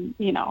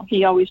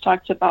 He always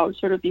talks about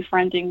sort of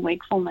befriending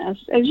wakefulness,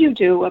 as you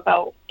do,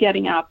 about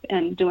getting up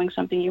and doing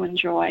something you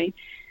enjoy.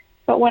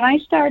 But when I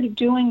started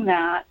doing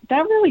that,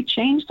 that really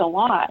changed a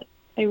lot.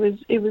 It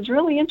was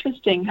really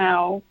interesting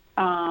how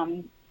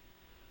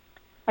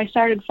I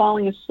started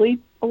falling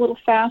asleep a little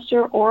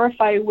faster, or if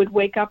I would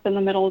wake up in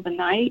the middle of the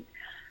night,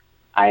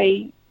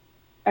 I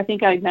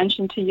think I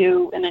mentioned to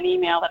you in an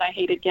email that I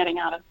hated getting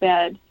out of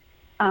bed.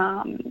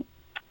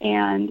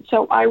 And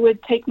so I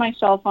would take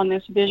myself on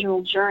this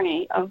visual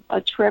journey of a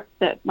trip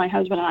that my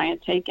husband and I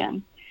had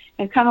taken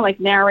and kind of like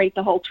narrate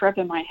the whole trip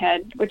in my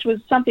head, which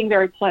was something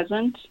very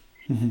pleasant.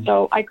 Mm-hmm.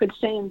 So I could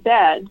stay in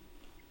bed.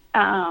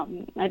 I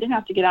didn't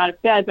have to get out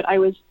of bed, but I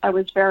was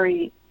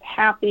very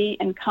happy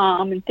and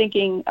calm and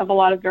thinking of a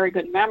lot of very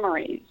good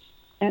memories.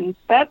 And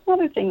that's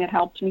another thing that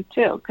helped me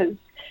too, because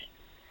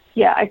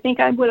I think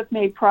I would have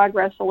made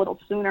progress a little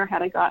sooner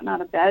had I gotten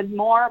out of bed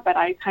more, but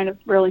I kind of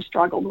really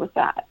struggled with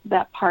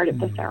that part of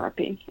the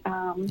therapy.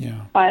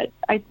 But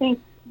I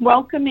think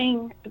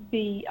welcoming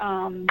the,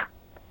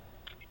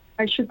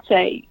 I should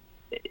say,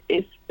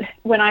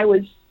 when I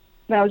was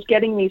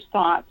getting these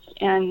thoughts,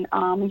 and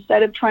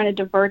instead of trying to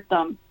divert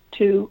them,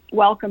 to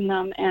welcome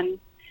them and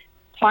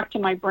talk to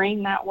my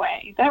brain that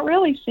way, that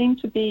really seemed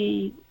to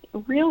be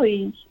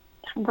really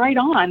right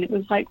on. It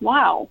was like,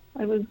 wow,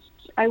 I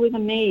was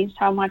amazed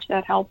how much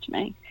that helped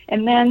me.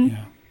 And then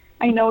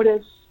I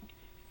noticed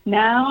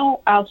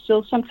now I'll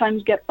still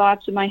sometimes get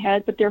thoughts in my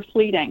head, but they're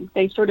fleeting.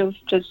 They sort of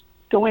just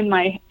go in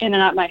and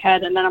out of my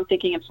head, and then I'm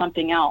thinking of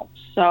something else.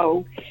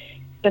 So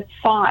the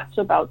thoughts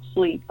about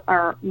sleep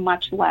are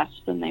much less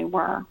than they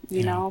were,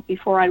 you know,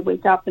 before I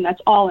wake up, and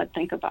that's all I'd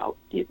think about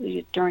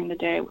during the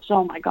day was,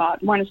 oh my God,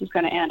 when is this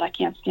going to end? I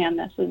can't stand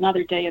this.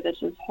 Another day of this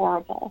is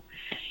horrible.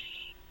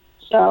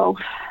 So,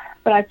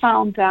 but I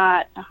found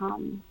that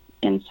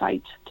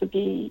insight to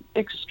be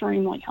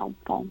extremely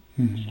helpful.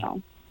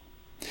 So,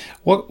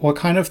 what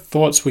kind of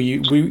thoughts were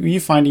you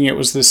finding? It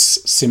was this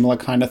similar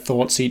kind of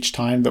thoughts each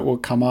time that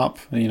would come up,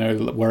 you know,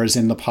 whereas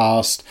in the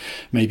past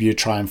maybe you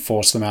try and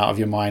force them out of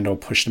your mind or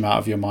push them out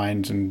of your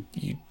mind, and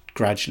you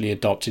gradually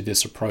adopted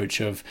this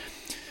approach of,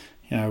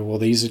 you know, well,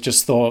 these are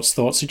just thoughts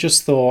are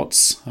just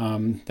thoughts,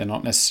 they're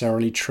not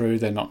necessarily true,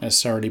 they're not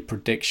necessarily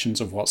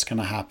predictions of what's going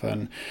to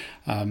happen.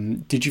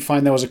 Did you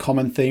find there was a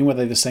common theme? Were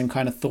they the same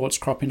kind of thoughts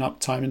cropping up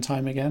time and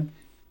time again?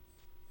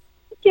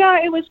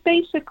 Yeah, it was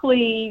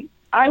basically,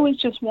 I was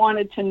just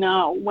wanted to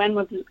know,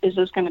 is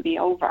this going to be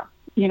over?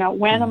 You know,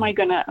 when am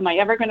I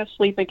ever going to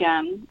sleep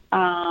again?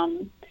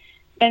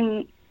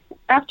 And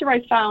after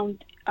I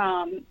found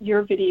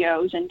your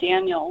videos and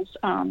Daniel's,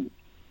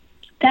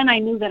 then I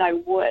knew that I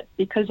would,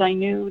 because I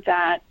knew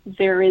that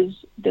there is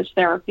this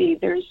therapy.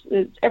 There's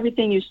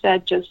everything you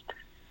said just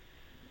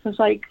was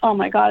like, oh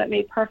my God, it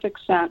made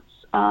perfect sense.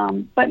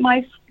 But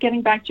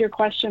getting back to your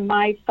question,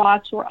 my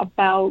thoughts were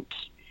about,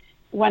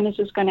 when is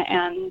this going to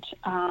end?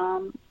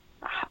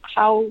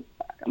 How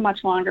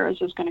much longer is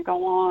this going to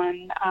go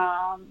on?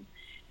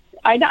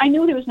 I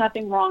knew there was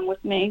nothing wrong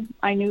with me.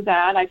 I knew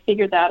that. I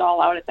figured that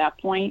all out at that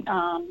point.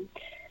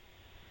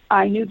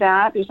 I knew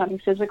that there's nothing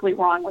physically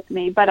wrong with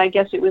me, but I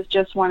guess it was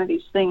just one of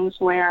these things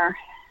where,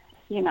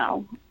 you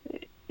know,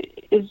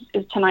 is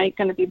tonight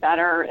going to be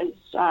better?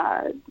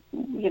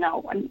 You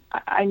know, and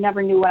I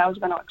never knew what I was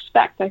going to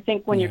expect. I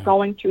think when you're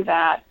going through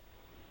that,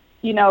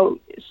 you know,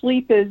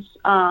 sleep is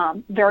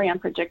very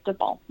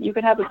unpredictable. You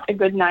could have a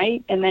good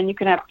night, and then you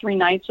can have 3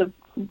 nights of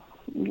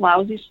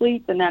lousy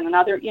sleep, and then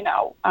another, you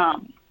know.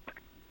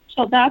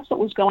 So that's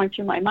what was going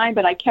through my mind,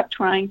 but I kept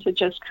trying to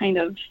just kind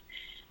of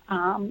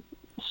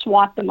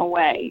swat them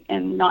away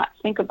and not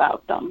think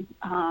about them,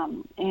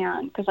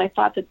 and because I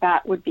thought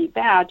that would be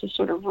bad to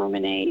sort of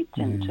ruminate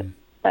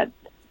but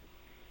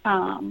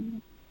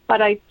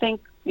I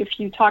think if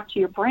you talk to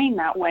your brain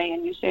that way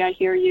and you say, I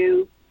hear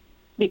you,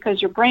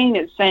 because your brain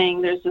is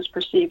saying there's this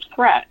perceived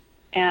threat,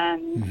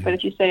 and but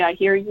if you say, I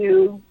hear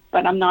you,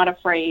 but I'm not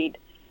afraid,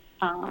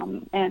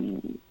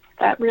 and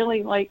that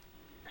really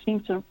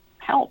seemed to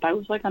help. I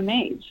was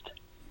amazed.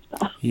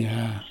 So.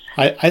 Yeah,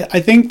 I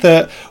think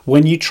that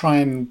when you try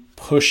and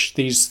push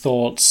these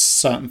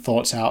certain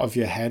thoughts out of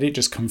your head, it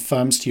just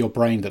confirms to your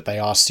brain that they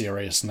are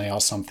serious and they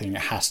are something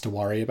it has to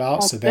worry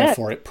about. So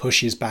therefore it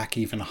pushes back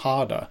even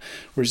harder.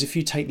 Whereas if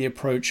you take the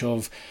approach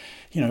of,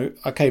 you know,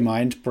 okay,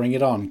 mind, bring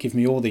it on. Give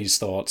me all these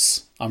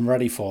thoughts. I'm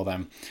ready for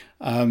them.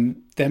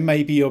 Then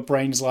maybe your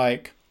brain's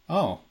like,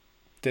 oh,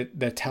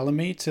 they're telling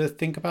me to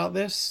think about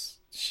this.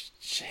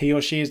 he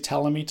or she is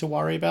telling me to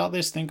worry about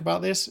this, think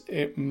about this,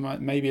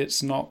 maybe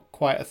it's not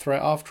quite a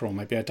threat after all.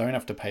 Maybe I don't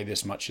have to pay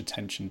this much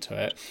attention to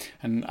it.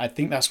 And I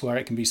think that's where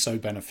it can be so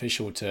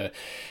beneficial to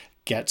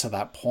get to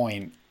that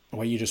point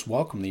where you just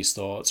welcome these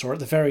thoughts, or at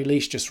the very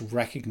least just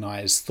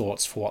recognize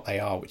thoughts for what they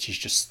are, which is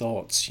just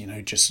thoughts,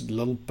 just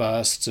little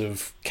bursts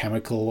of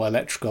chemical,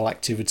 electrical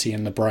activity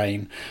in the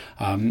brain.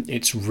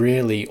 It's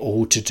really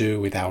all to do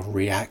with our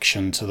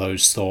reaction to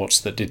those thoughts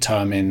that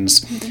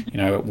determines,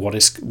 what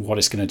it's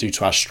going to do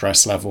to our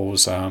stress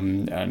levels,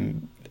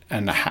 and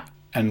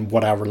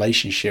what our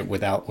relationship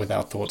with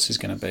our thoughts is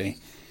going to be.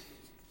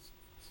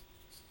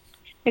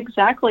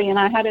 Exactly, and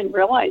I hadn't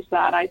realized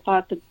that. I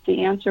thought that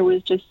the answer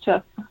was just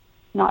to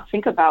not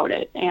think about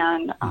it,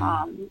 and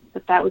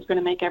that was going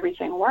to make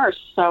everything worse.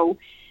 So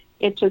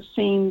it just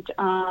seemed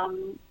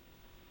kind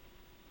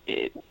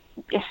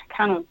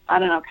of, I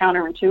don't know,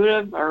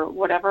 counterintuitive or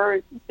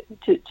whatever,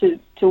 to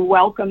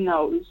welcome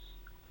those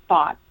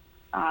thoughts,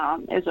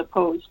 as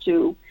opposed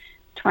to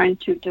trying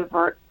to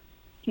divert,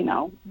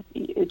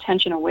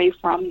 attention away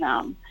from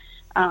them.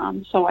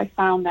 So I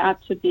found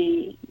that to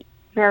be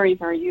very,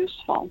 very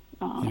useful.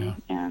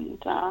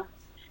 And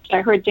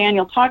I heard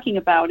Daniel talking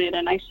about it,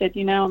 and I said,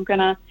 I'm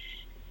gonna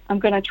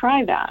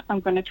try that. I'm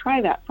gonna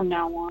try that from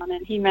now on.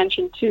 And he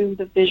mentioned too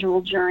the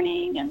visual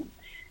journeying, and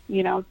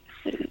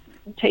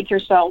take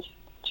yourself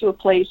to a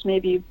place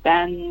maybe you've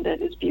been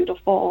that is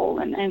beautiful,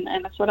 and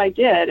that's what I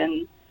did,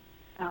 and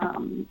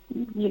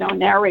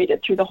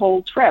narrated through the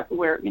whole trip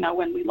where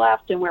when we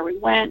left and where we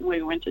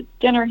went to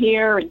dinner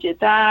here and did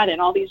that,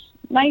 and all these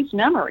nice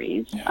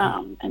memories,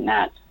 and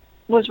that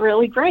was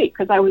really great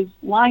because I was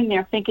lying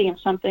there thinking of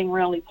something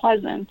really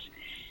pleasant,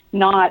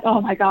 not, oh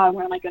my God,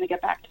 when am I going to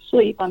get back to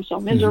sleep? I'm so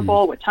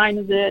miserable. What time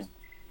is it?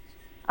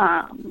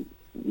 And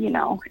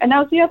that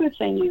was the other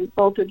thing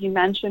both of you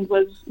mentioned,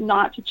 was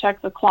not to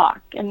check the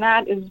clock. And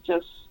that is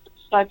just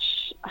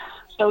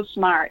so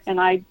smart.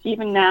 And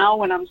even now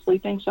when I'm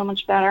sleeping so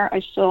much better, I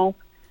still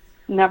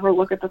never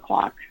look at the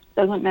clock.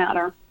 Doesn't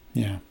matter.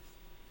 Yeah.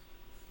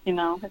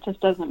 It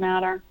just doesn't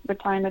matter what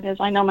time it is.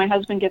 I know my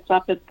husband gets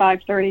up at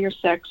 5:30 or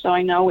 6, so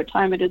I know what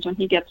time it is when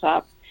he gets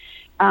up.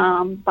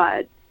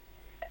 But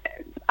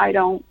I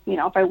don't,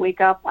 if I wake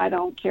up, I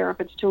don't care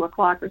if it's 2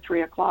 o'clock or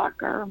 3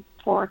 o'clock or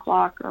 4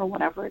 o'clock or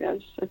whatever it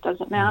is. It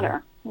doesn't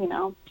matter,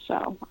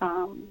 So,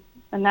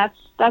 and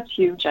that's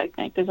huge, I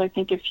think, because I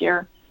think if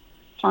you're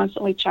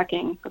constantly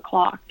checking the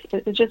clock,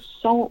 it's just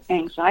so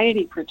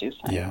anxiety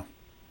producing. Yeah.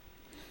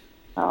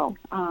 So,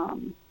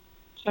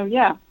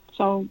 yeah.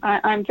 So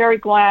I'm very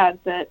glad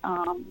that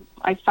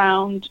I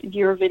found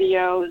your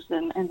videos,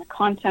 and the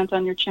content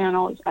on your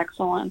channel is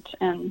excellent,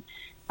 and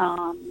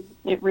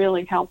it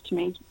really helped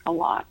me a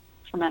lot,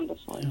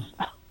 tremendously.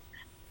 Yeah.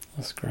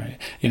 That's great.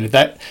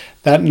 That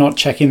not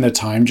checking the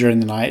time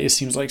during the night, it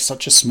seems like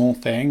such a small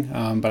thing,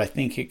 but I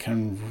think it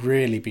can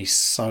really be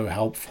so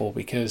helpful,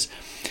 because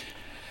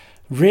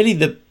really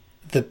the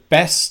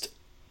best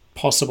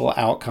possible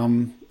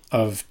outcome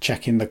of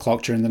checking the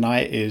clock during the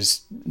night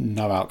is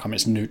no outcome.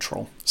 It's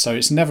neutral. So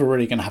it's never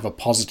really going to have a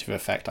positive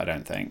effect, I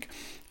don't think.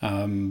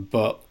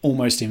 But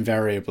almost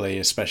invariably,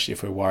 especially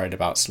if we're worried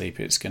about sleep,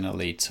 it's going to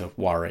lead to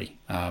worry,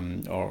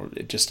 or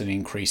just an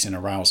increase in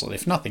arousal.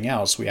 If nothing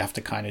else, we have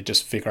to kind of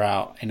just figure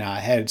out in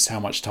our heads how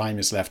much time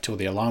is left till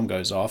the alarm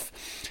goes off.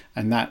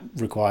 And that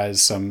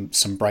requires some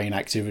brain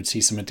activity,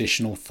 some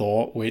additional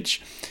thought,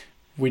 which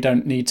we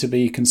don't need to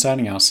be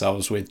concerning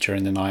ourselves with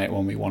during the night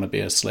when we want to be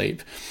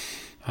asleep.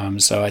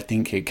 So I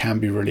think it can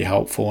be really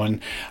helpful,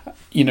 and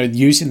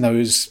using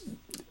those,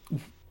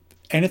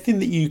 anything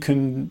that you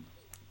can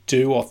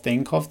do or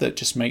think of that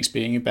just makes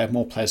being in bed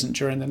more pleasant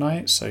during the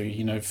night. So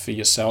for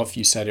yourself,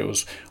 you said it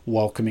was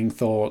welcoming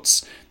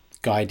thoughts,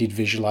 guided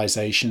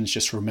visualizations,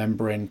 just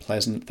remembering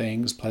pleasant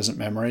things, pleasant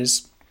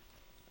memories.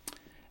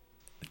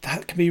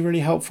 That can be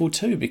really helpful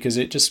too, because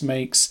it just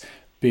makes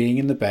being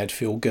in the bed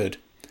feel good.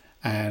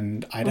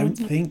 And I don't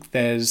think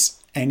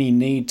there's any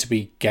need to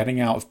be getting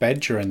out of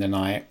bed during the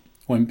night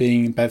when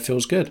being in bed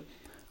feels good,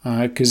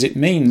 because it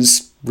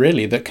means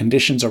really that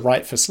conditions are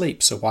right for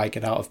sleep. So why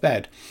get out of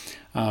bed?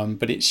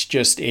 But it's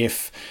just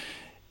if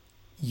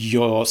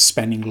you're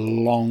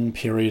spending long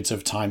periods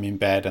of time in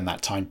bed and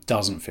that time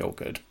doesn't feel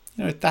good,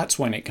 that's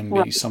when it can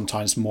be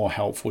sometimes more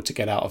helpful to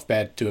get out of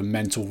bed, do a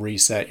mental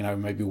reset,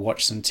 maybe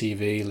watch some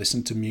TV,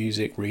 listen to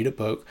music, read a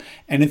book,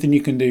 anything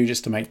you can do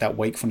just to make that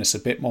wakefulness a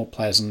bit more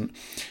pleasant,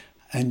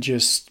 and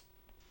just,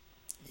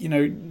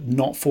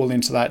 not fall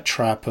into that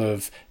trap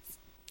of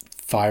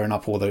firing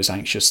up all those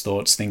anxious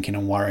thoughts, thinking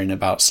and worrying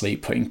about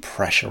sleep, putting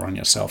pressure on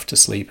yourself to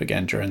sleep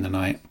again during the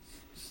night.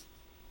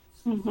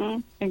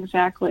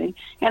 Exactly.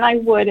 And I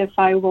would, if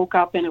I woke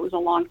up and it was a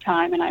long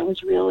time and I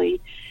was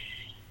really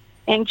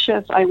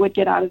anxious, I would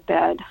get out of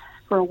bed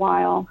for a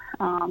while,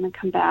 and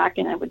come back,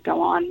 and it would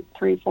go on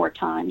 3-4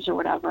 times or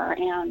whatever.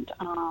 And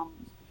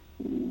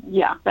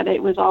but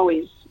it was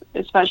always,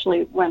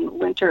 especially when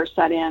winter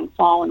set in,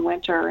 fall and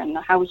winter, and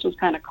the house was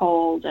kind of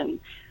cold, and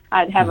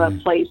I'd have a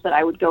place that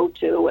I would go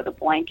to with a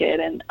blanket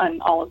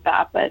and all of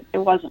that, but it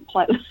wasn't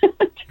pleasant.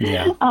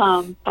 Yeah.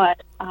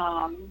 But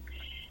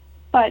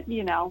But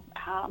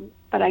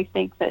but I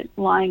think that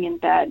lying in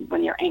bed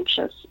when you're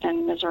anxious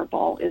and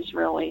miserable is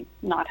really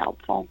not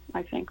helpful.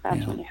 I think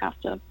that's when you have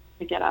to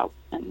get out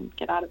and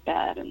get out of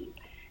bed.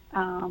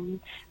 And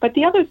but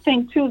the other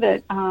thing too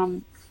that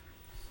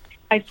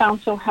I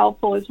found so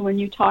helpful is when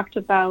you talked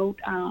about,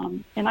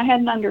 and I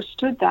hadn't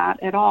understood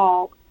that at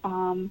all,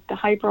 the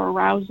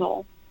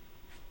hyperarousal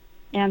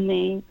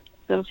and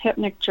those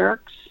hypnic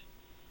jerks.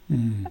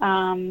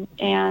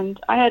 And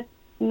I had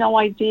no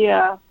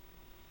idea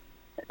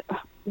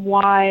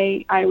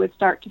why I would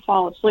start to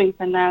fall asleep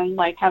and then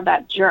like have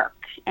that jerk.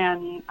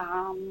 And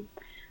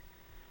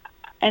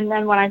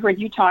then when I heard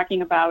you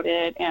talking about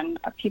it and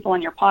people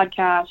on your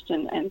podcast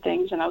and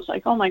things, and I was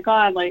like, oh my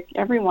God, like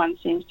everyone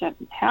seems to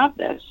have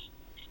this.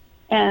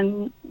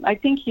 And I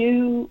think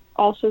you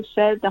also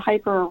said the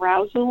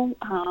hyperarousal,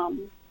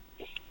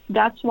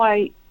 that's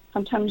why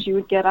sometimes you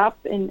would get up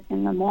in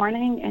the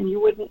morning and you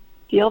wouldn't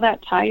feel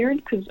that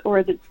tired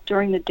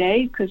during the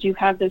day because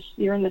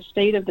you're in the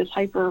state of this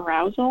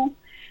hyperarousal.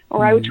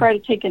 Or I would try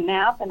to take a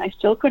nap and I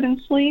still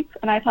couldn't sleep.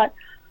 And I thought,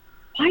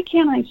 why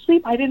can't I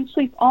sleep? I didn't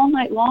sleep all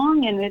night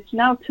long and it's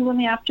now 2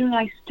 p.m.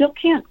 I still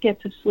can't get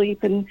to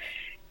sleep. And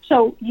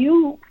so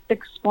you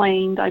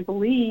explained, I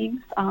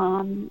believe,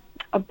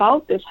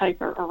 about this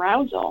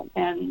hyperarousal.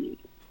 And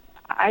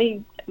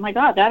my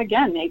God, that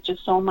again made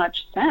just so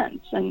much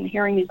sense. And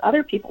hearing these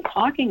other people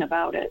talking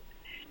about it,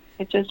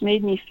 it just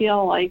made me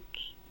feel like,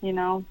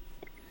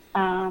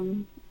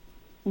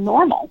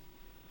 normal,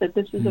 that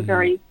this is a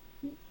very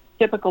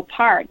typical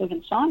part of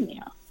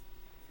insomnia.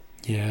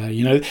 Yeah,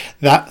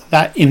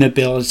 that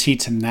inability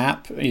to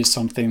nap is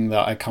something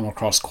that I come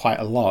across quite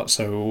a lot.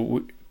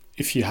 So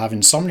if you have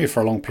insomnia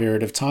for a long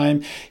period of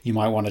time, you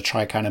might want to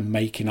try kind of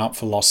making up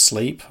for lost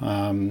sleep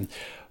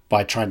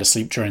by trying to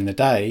sleep during the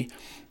day.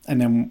 And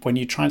then when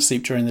you try and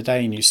sleep during the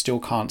day and you still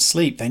can't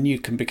sleep, then you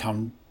can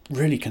become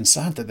really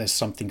concerned that there's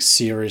something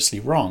seriously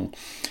wrong.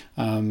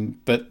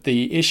 But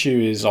the issue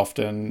is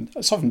often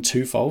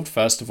twofold.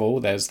 First of all,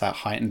 there's that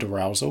heightened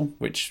arousal,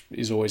 which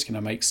is always going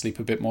to make sleep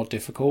a bit more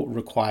difficult,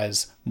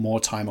 requires more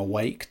time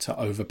awake to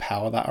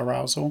overpower that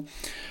arousal.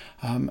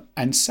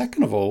 And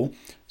second of all,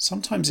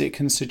 sometimes it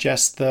can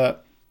suggest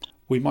that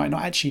we might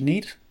not actually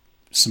need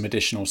some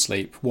additional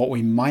sleep. What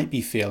we might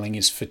be feeling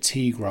is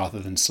fatigue rather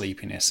than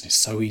sleepiness. It's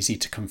so easy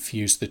to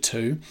confuse the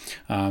two.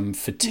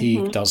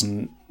 Fatigue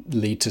doesn't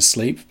lead to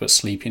sleep, but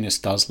sleepiness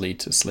does lead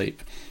to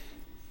sleep.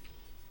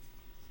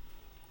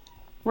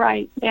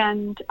 Right.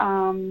 And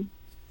the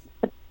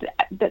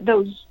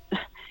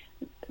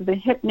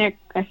hypnic,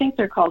 I think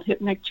they're called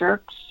hypnic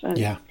jerks.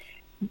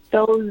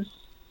 Those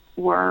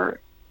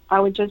I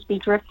would just be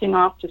drifting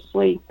off to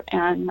sleep,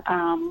 and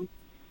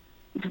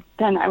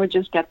then I would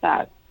just get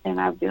that,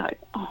 and I'd be like,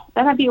 oh,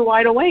 then I'd be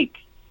wide awake.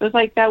 It was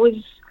like I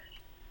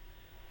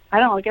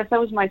guess that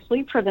was my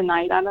sleep for the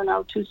night. I don't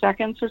know, 2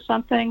 seconds or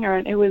something,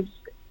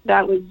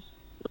 that was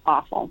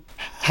awful.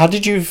 How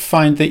did you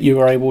find that you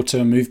were able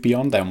to move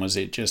beyond them? Was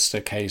it just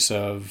a case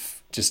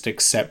of just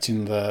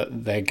accepting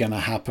that they're going to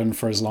happen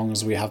for as long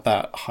as we have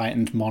that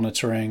heightened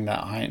monitoring,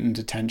 that heightened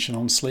attention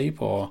on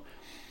sleep, or?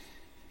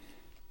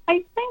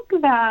 I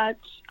think that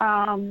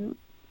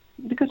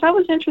because that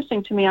was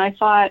interesting to me. I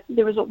thought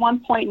there was at one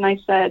point, and I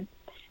said,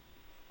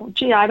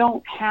 gee, I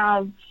don't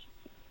have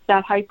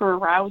that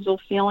hyperarousal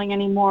feeling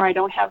anymore. I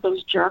don't have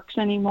those jerks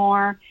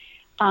anymore.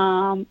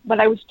 But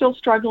I was still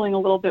struggling a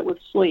little bit with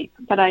sleep.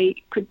 But I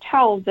could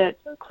tell that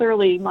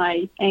clearly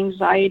my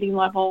anxiety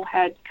level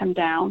had come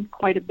down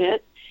quite a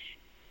bit.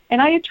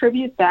 And I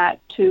attribute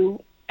that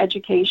to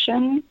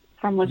education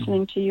from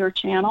listening to your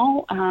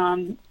channel,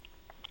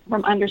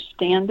 from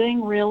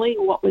understanding really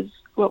what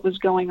was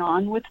going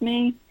on with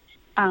me.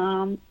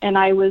 And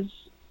I was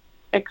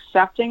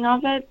accepting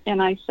of it.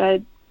 And I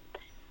said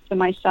to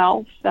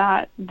myself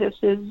that this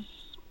is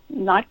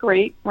not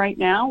great right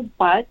now,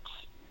 but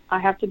I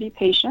have to be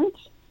patient.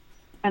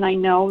 And I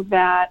know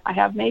that I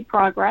have made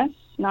progress,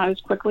 not as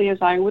quickly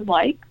as I would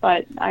like,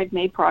 but I've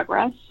made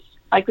progress.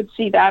 I could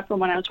see that from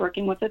when I was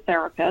working with a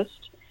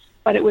therapist,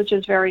 but it was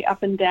just very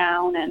up and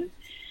down.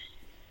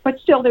 But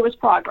still there was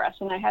progress,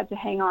 and I had to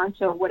hang on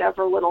to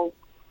whatever little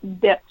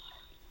bits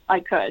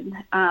I could.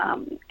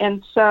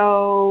 And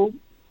so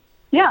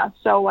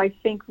I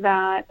think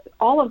that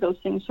all of those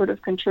things sort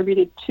of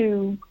contributed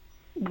to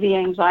the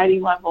anxiety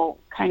level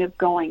kind of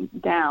going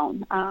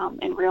down,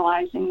 and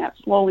realizing that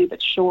slowly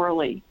but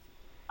surely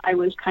I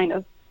was kind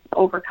of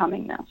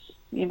overcoming this,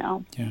 Yeah.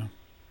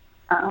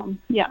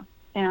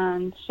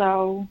 And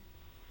so,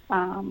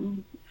 but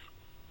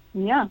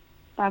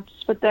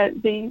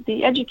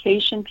the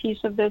education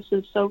piece of this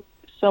is so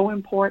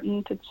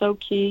important. It's so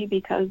key,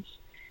 because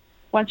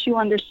once you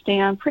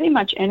understand pretty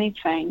much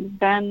anything,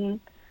 then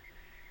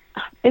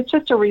it's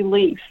just a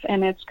relief,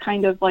 and it's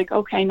kind of like,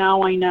 okay,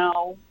 now I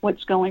know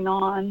what's going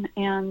on,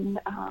 and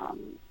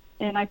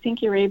I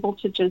think you're able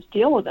to just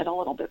deal with it a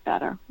little bit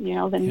better,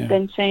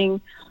 than saying,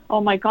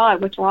 oh my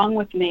God, what's wrong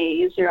with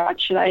me?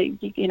 Should I,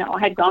 I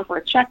had gone for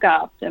a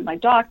checkup to my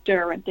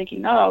doctor and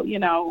thinking,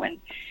 and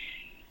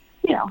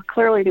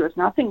clearly there was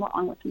nothing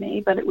wrong with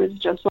me, but it was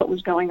just what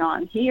was going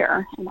on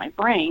here in my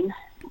brain,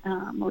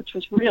 which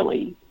was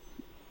really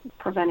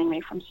preventing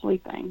me from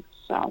sleeping.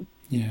 So,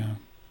 yeah.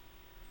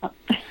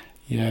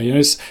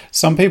 Yeah,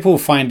 some people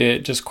find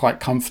it just quite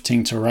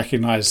comforting to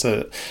recognize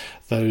that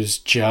those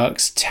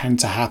jerks tend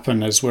to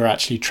happen as we're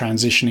actually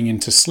transitioning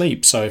into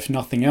sleep. So if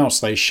nothing else,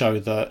 they show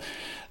that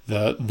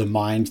the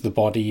mind, the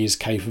body is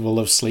capable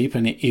of sleep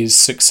and it is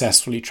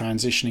successfully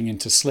transitioning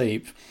into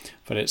sleep.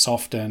 But it's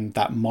often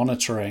that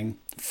monitoring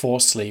for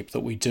sleep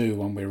that we do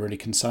when we're really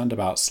concerned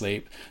about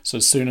sleep. So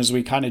as soon as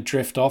we kind of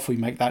drift off, we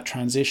make that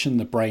transition,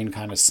 the brain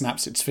kind of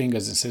snaps its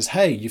fingers and says,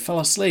 hey, you fell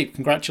asleep,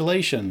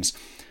 congratulations.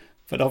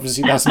 But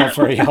obviously that's not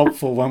very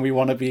helpful when we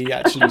want to be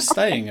actually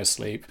staying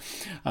asleep.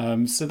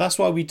 So that's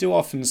why we do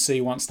often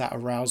see once that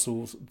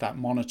arousal, that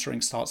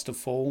monitoring starts to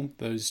fall,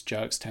 those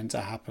jerks tend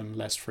to happen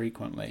less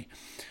frequently.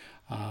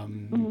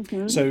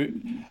 So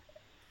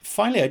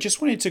finally, I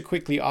just wanted to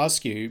quickly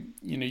ask you,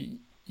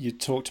 you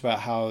talked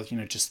about how,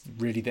 just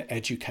really the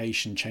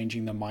education,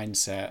 changing the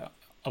mindset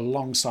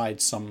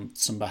alongside some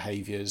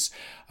behaviors,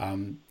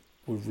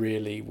 were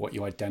really what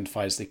you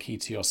identify as the key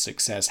to your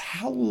success.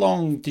 How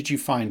long did you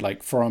find,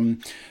 like from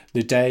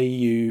the day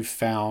you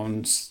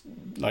found,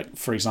 like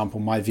for example,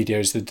 my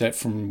videos, the day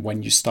from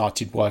when you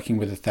started working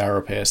with a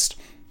therapist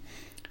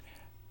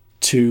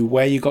to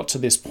where you got to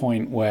this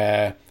point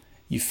where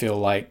you feel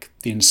like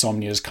the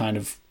insomnia is kind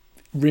of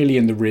really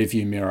in the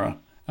rearview mirror?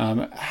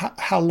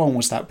 How long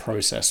was that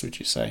process, would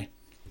you say?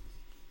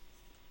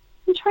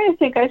 I'm trying to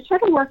think. I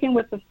started working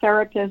with a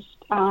therapist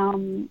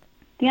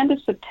the end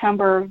of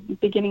September,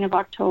 beginning of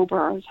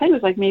October. I would say it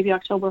was like maybe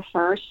October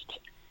 1st.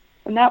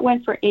 And that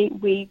went for 8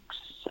 weeks.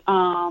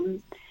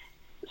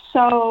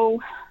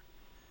 So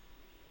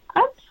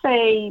I'd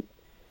say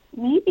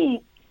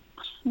maybe,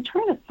 I'm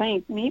trying to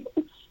think, maybe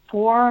it's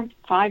 4 or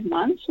 5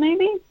 months,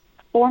 maybe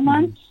 4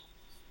 months.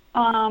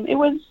 It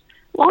was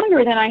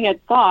longer than I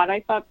had thought. I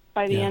thought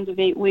by the end of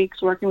 8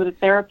 weeks working with a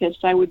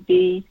therapist, I would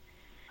be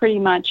pretty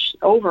much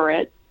over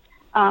it.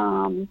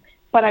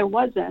 But I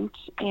wasn't,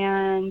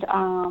 and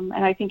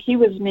I think he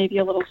was maybe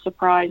a little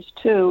surprised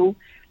too.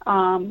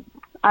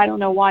 I don't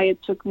know why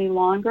it took me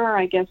longer.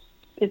 I guess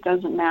it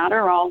doesn't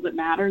matter. All that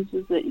matters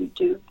is that you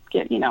do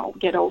get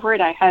over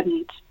it. I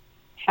hadn't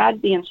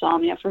had the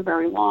insomnia for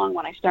very long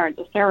when I started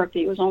the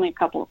therapy. It was only a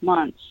couple of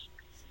months.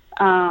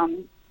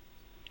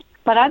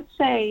 But I'd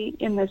say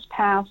in this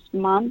past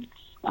month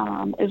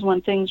is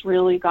when things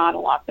really got a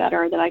lot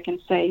better, that I can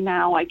say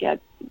now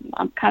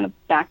I'm kind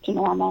of back to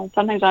normal.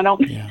 Sometimes I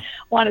don't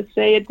want to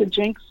say it to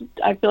jinx.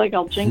 I feel like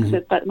I'll jinx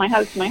it, but my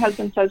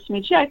husband says to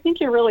me, gee, I think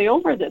you're really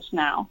over this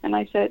now. And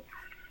I said,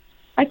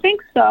 I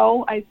think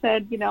so. I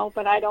said,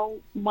 but I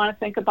don't want to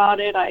think about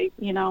it. I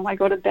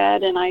go to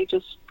bed and I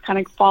just kind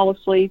of fall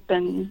asleep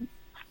and,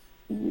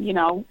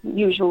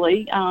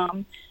 usually.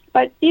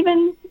 But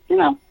even,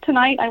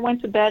 tonight I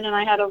went to bed and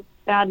I had a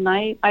bad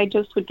night. I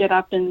just would get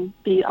up and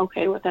be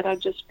okay with it.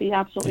 I'd just be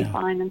absolutely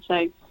fine and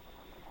say,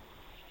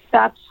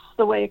 that's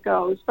the way it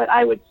goes. But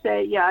I would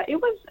say,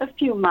 it was a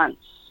few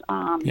months,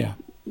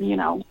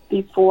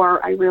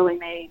 before I really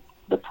made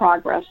the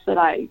progress that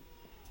I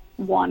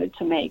wanted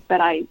to make.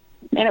 And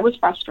it was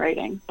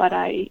frustrating, but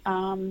I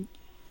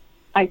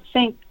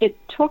think it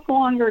took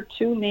longer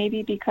too,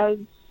 maybe because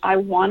I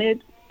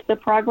wanted the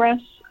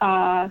progress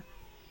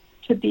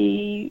to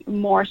be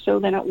more so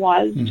than it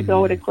was, to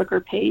go at a quicker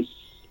pace.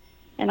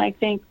 And I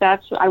think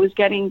I was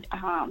getting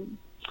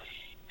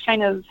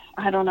kind of,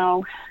 I don't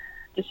know,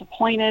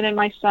 disappointed in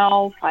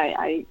myself.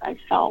 I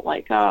felt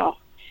like, I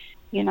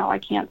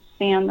can't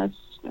stand this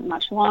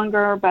much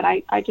longer. But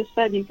I just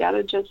said, you got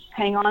to just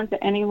hang on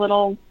to any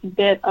little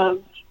bit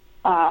of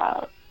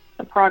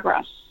the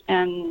progress.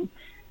 And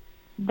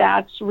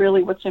that's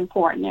really what's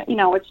important.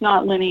 It's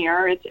not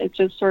linear. It's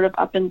just sort of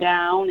up and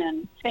down.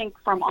 And I think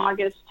from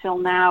August till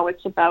now,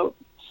 it's about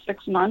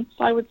 6 months,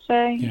 I would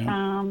say.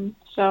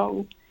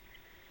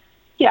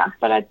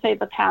 But I'd say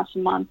the past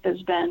month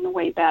has been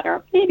way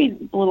better. Maybe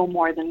a little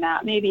more than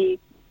that. Maybe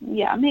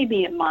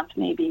a month,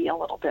 maybe a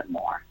little bit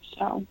more.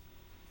 So,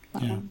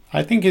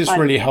 I think it's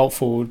really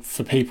helpful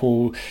for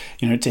people,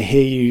 to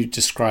hear you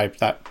describe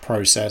that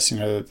process,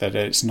 that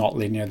it's not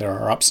linear, there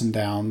are ups and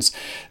downs,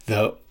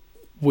 that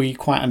we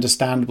quite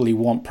understandably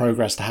want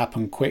progress to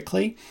happen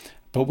quickly,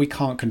 but we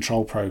can't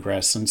control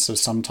progress. And so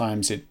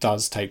sometimes it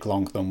does take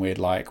longer than we'd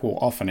like, or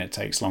often it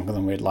takes longer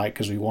than we'd like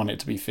because we want it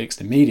to be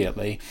fixed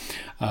immediately.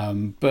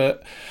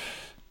 But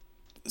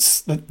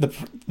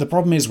the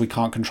problem is we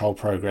can't control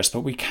progress,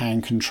 but we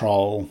can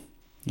control,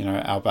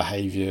 our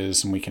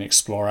behaviors, and we can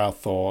explore our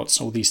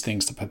thoughts, all these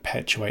things to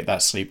perpetuate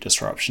that sleep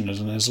disruption.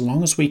 And as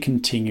long as we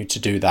continue to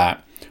do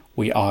that,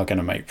 we are going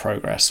to make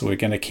progress. We're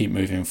going to keep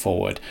moving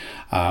forward.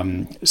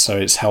 So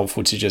it's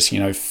helpful to just,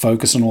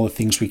 focus on all the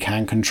things we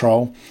can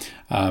control,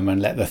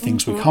 and let the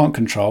things we can't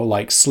control,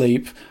 like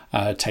sleep,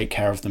 take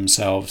care of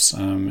themselves.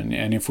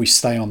 And if we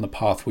stay on the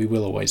path, we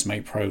will always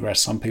make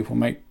progress. Some people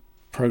make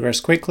progress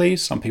quickly,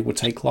 some people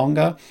take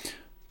longer,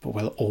 but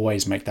we'll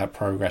always make that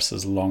progress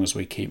as long as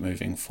we keep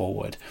moving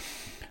forward.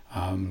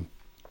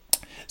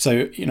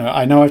 So,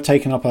 I know I've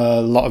taken up a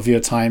lot of your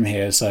time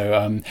here.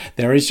 So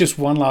there is just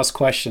one last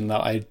question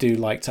that I do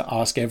like to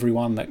ask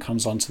everyone that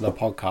comes onto the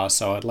podcast.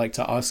 So I'd like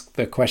to ask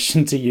the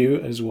question to you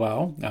as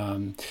well.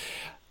 And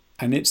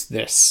it's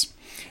this.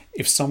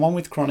 If someone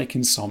with chronic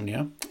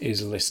insomnia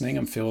is listening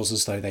and feels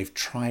as though they've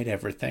tried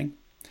everything,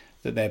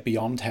 that they're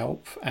beyond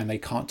help and they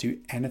can't do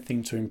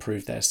anything to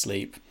improve their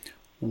sleep,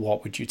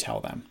 what would you tell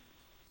them?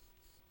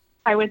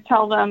 I would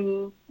tell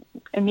them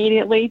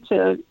immediately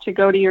to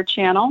go to your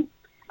channel,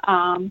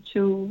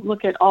 to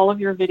look at all of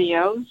your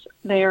videos.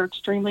 They are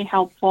extremely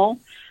helpful.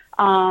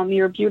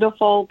 Your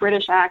beautiful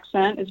British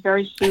accent is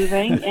very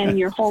soothing, and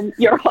your whole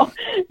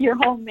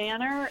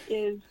manner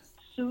is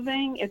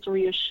soothing. It's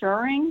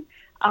reassuring,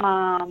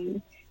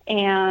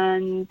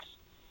 and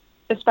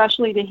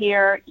especially to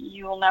hear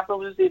you will never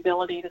lose the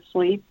ability to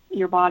sleep.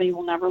 Your body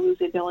will never lose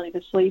the ability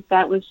to sleep.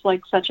 That was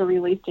like such a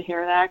relief to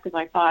hear that, because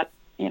I thought,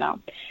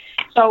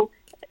 so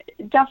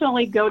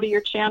definitely go to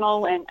your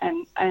channel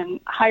and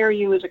hire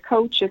you as a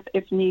coach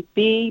if need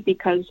be,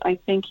 because I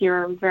think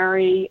you're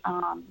very,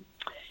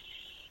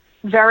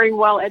 very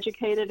well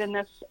educated in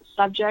this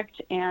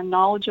subject and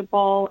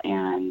knowledgeable,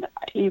 and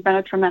you've been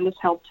a tremendous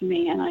help to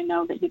me, and I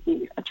know that you'd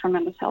be a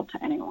tremendous help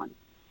to anyone.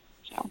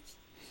 So.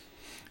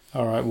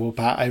 All right, well,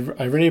 Pat,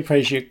 I really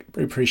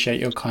appreciate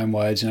your kind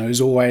words. As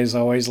always, I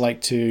always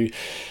like to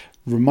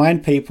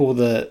remind people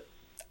that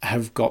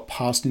have got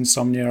past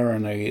insomnia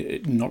and are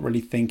not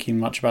really thinking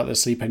much about their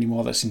sleep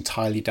anymore, that's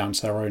entirely down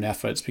to their own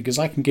efforts, because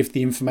I can give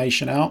the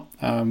information out,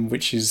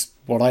 which is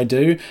what I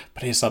do,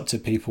 but it's up to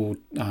people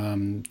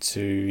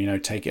to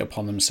take it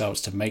upon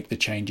themselves to make the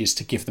changes,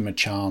 to give them a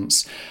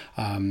chance,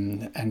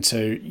 and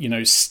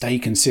to stay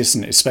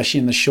consistent,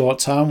 especially in the short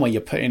term where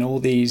you're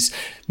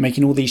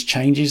making all these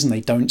changes and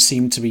they don't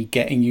seem to be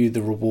getting you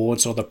the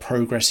rewards or the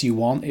progress you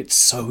want. It's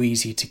so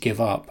easy to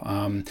give up.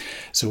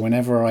 So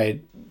whenever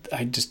I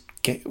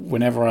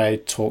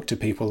talk to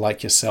people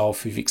like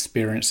yourself who've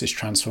experienced this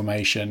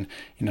transformation,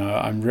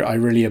 I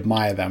really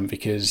admire them,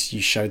 because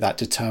you show that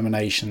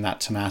determination, that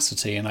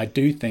tenacity, and I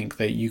do think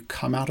that you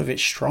come out of it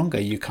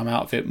stronger. You come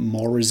out of it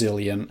more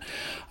resilient,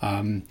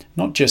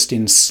 not just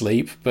in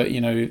sleep, but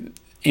in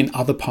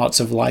other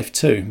parts of life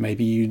too.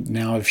 Maybe you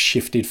now have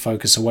shifted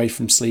focus away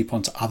from sleep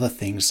onto other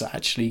things that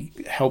actually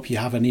help you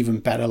have an even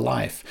better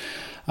life.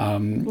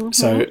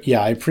 So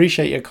yeah, I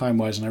appreciate your kind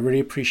words, and I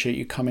really appreciate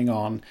you coming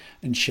on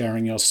and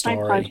sharing your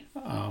story.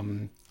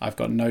 I've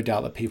got no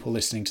doubt that people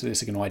listening to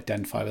this are going to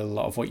identify with a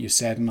lot of what you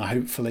said, and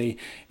hopefully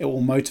it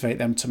will motivate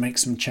them to make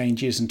some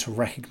changes and to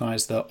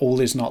recognize that all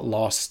is not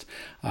lost.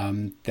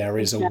 There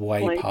is a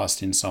way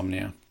past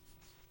insomnia.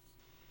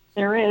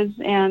 There is,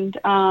 and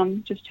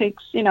just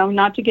takes,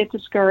 not to get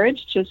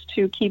discouraged, just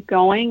to keep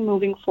going,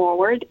 moving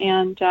forward,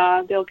 and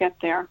they'll get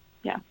there.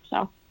 Yeah,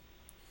 so.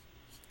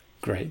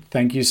 Great.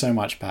 Thank you so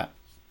much, Pat.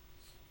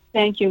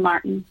 Thank you,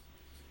 Martin.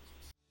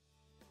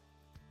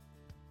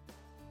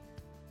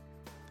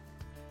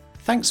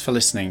 Thanks for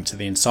listening to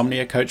the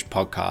Insomnia Coach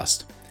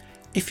podcast.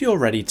 If you're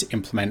ready to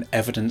implement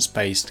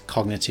evidence-based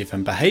cognitive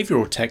and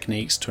behavioral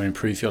techniques to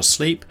improve your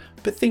sleep,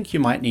 but think you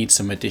might need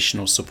some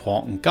additional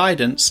support and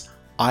guidance,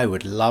 I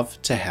would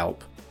love to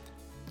help.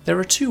 There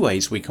are 2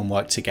 ways we can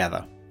work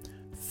together.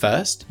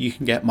 First, you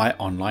can get my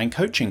online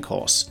coaching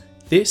course.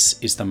 This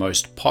is the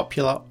most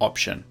popular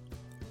option.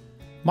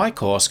 My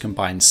course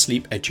combines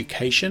sleep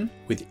education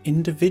with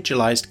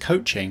individualized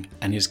coaching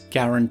and is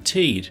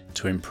guaranteed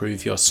to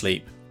improve your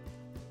sleep.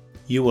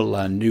 You will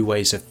learn new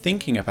ways of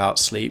thinking about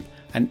sleep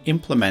and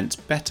implement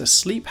better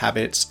sleep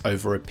habits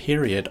over a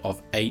period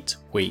of 8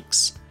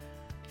 weeks.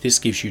 This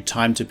gives you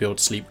time to build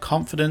sleep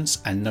confidence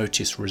and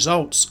notice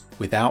results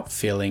without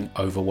feeling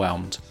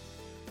overwhelmed.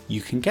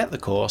 You can get the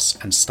course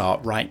and start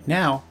right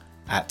now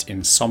at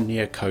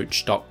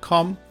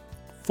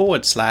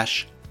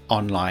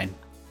insomniacoach.com/online.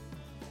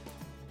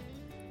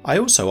 I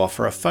also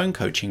offer a phone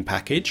coaching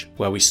package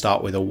where we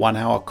start with a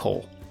 1-hour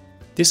call.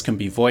 This can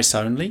be voice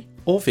only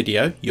or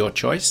video, your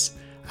choice,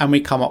 and we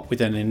come up with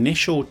an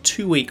initial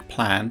 2-week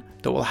plan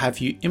that will have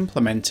you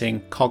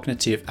implementing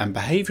cognitive and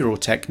behavioral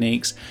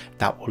techniques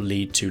that will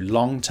lead to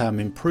long-term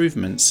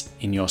improvements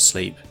in your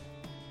sleep.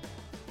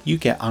 You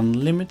get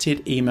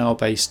unlimited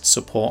email-based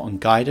support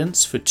and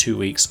guidance for 2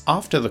 weeks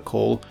after the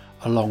call,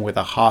 along with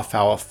a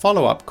half-hour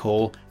follow-up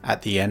call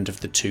at the end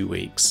of the 2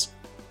 weeks.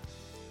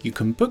 You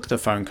can book the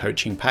phone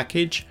coaching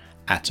package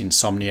at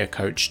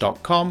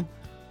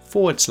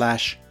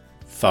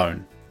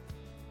insomniacoach.com/phone.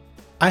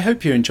 I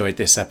hope you enjoyed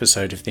this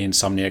episode of the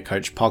Insomnia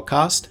Coach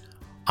podcast.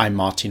 I'm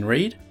Martin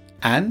Reed,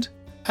 and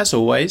as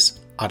always,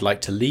 I'd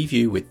like to leave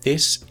you with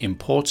this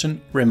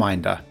important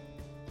reminder.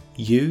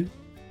 You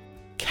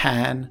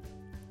can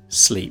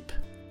sleep.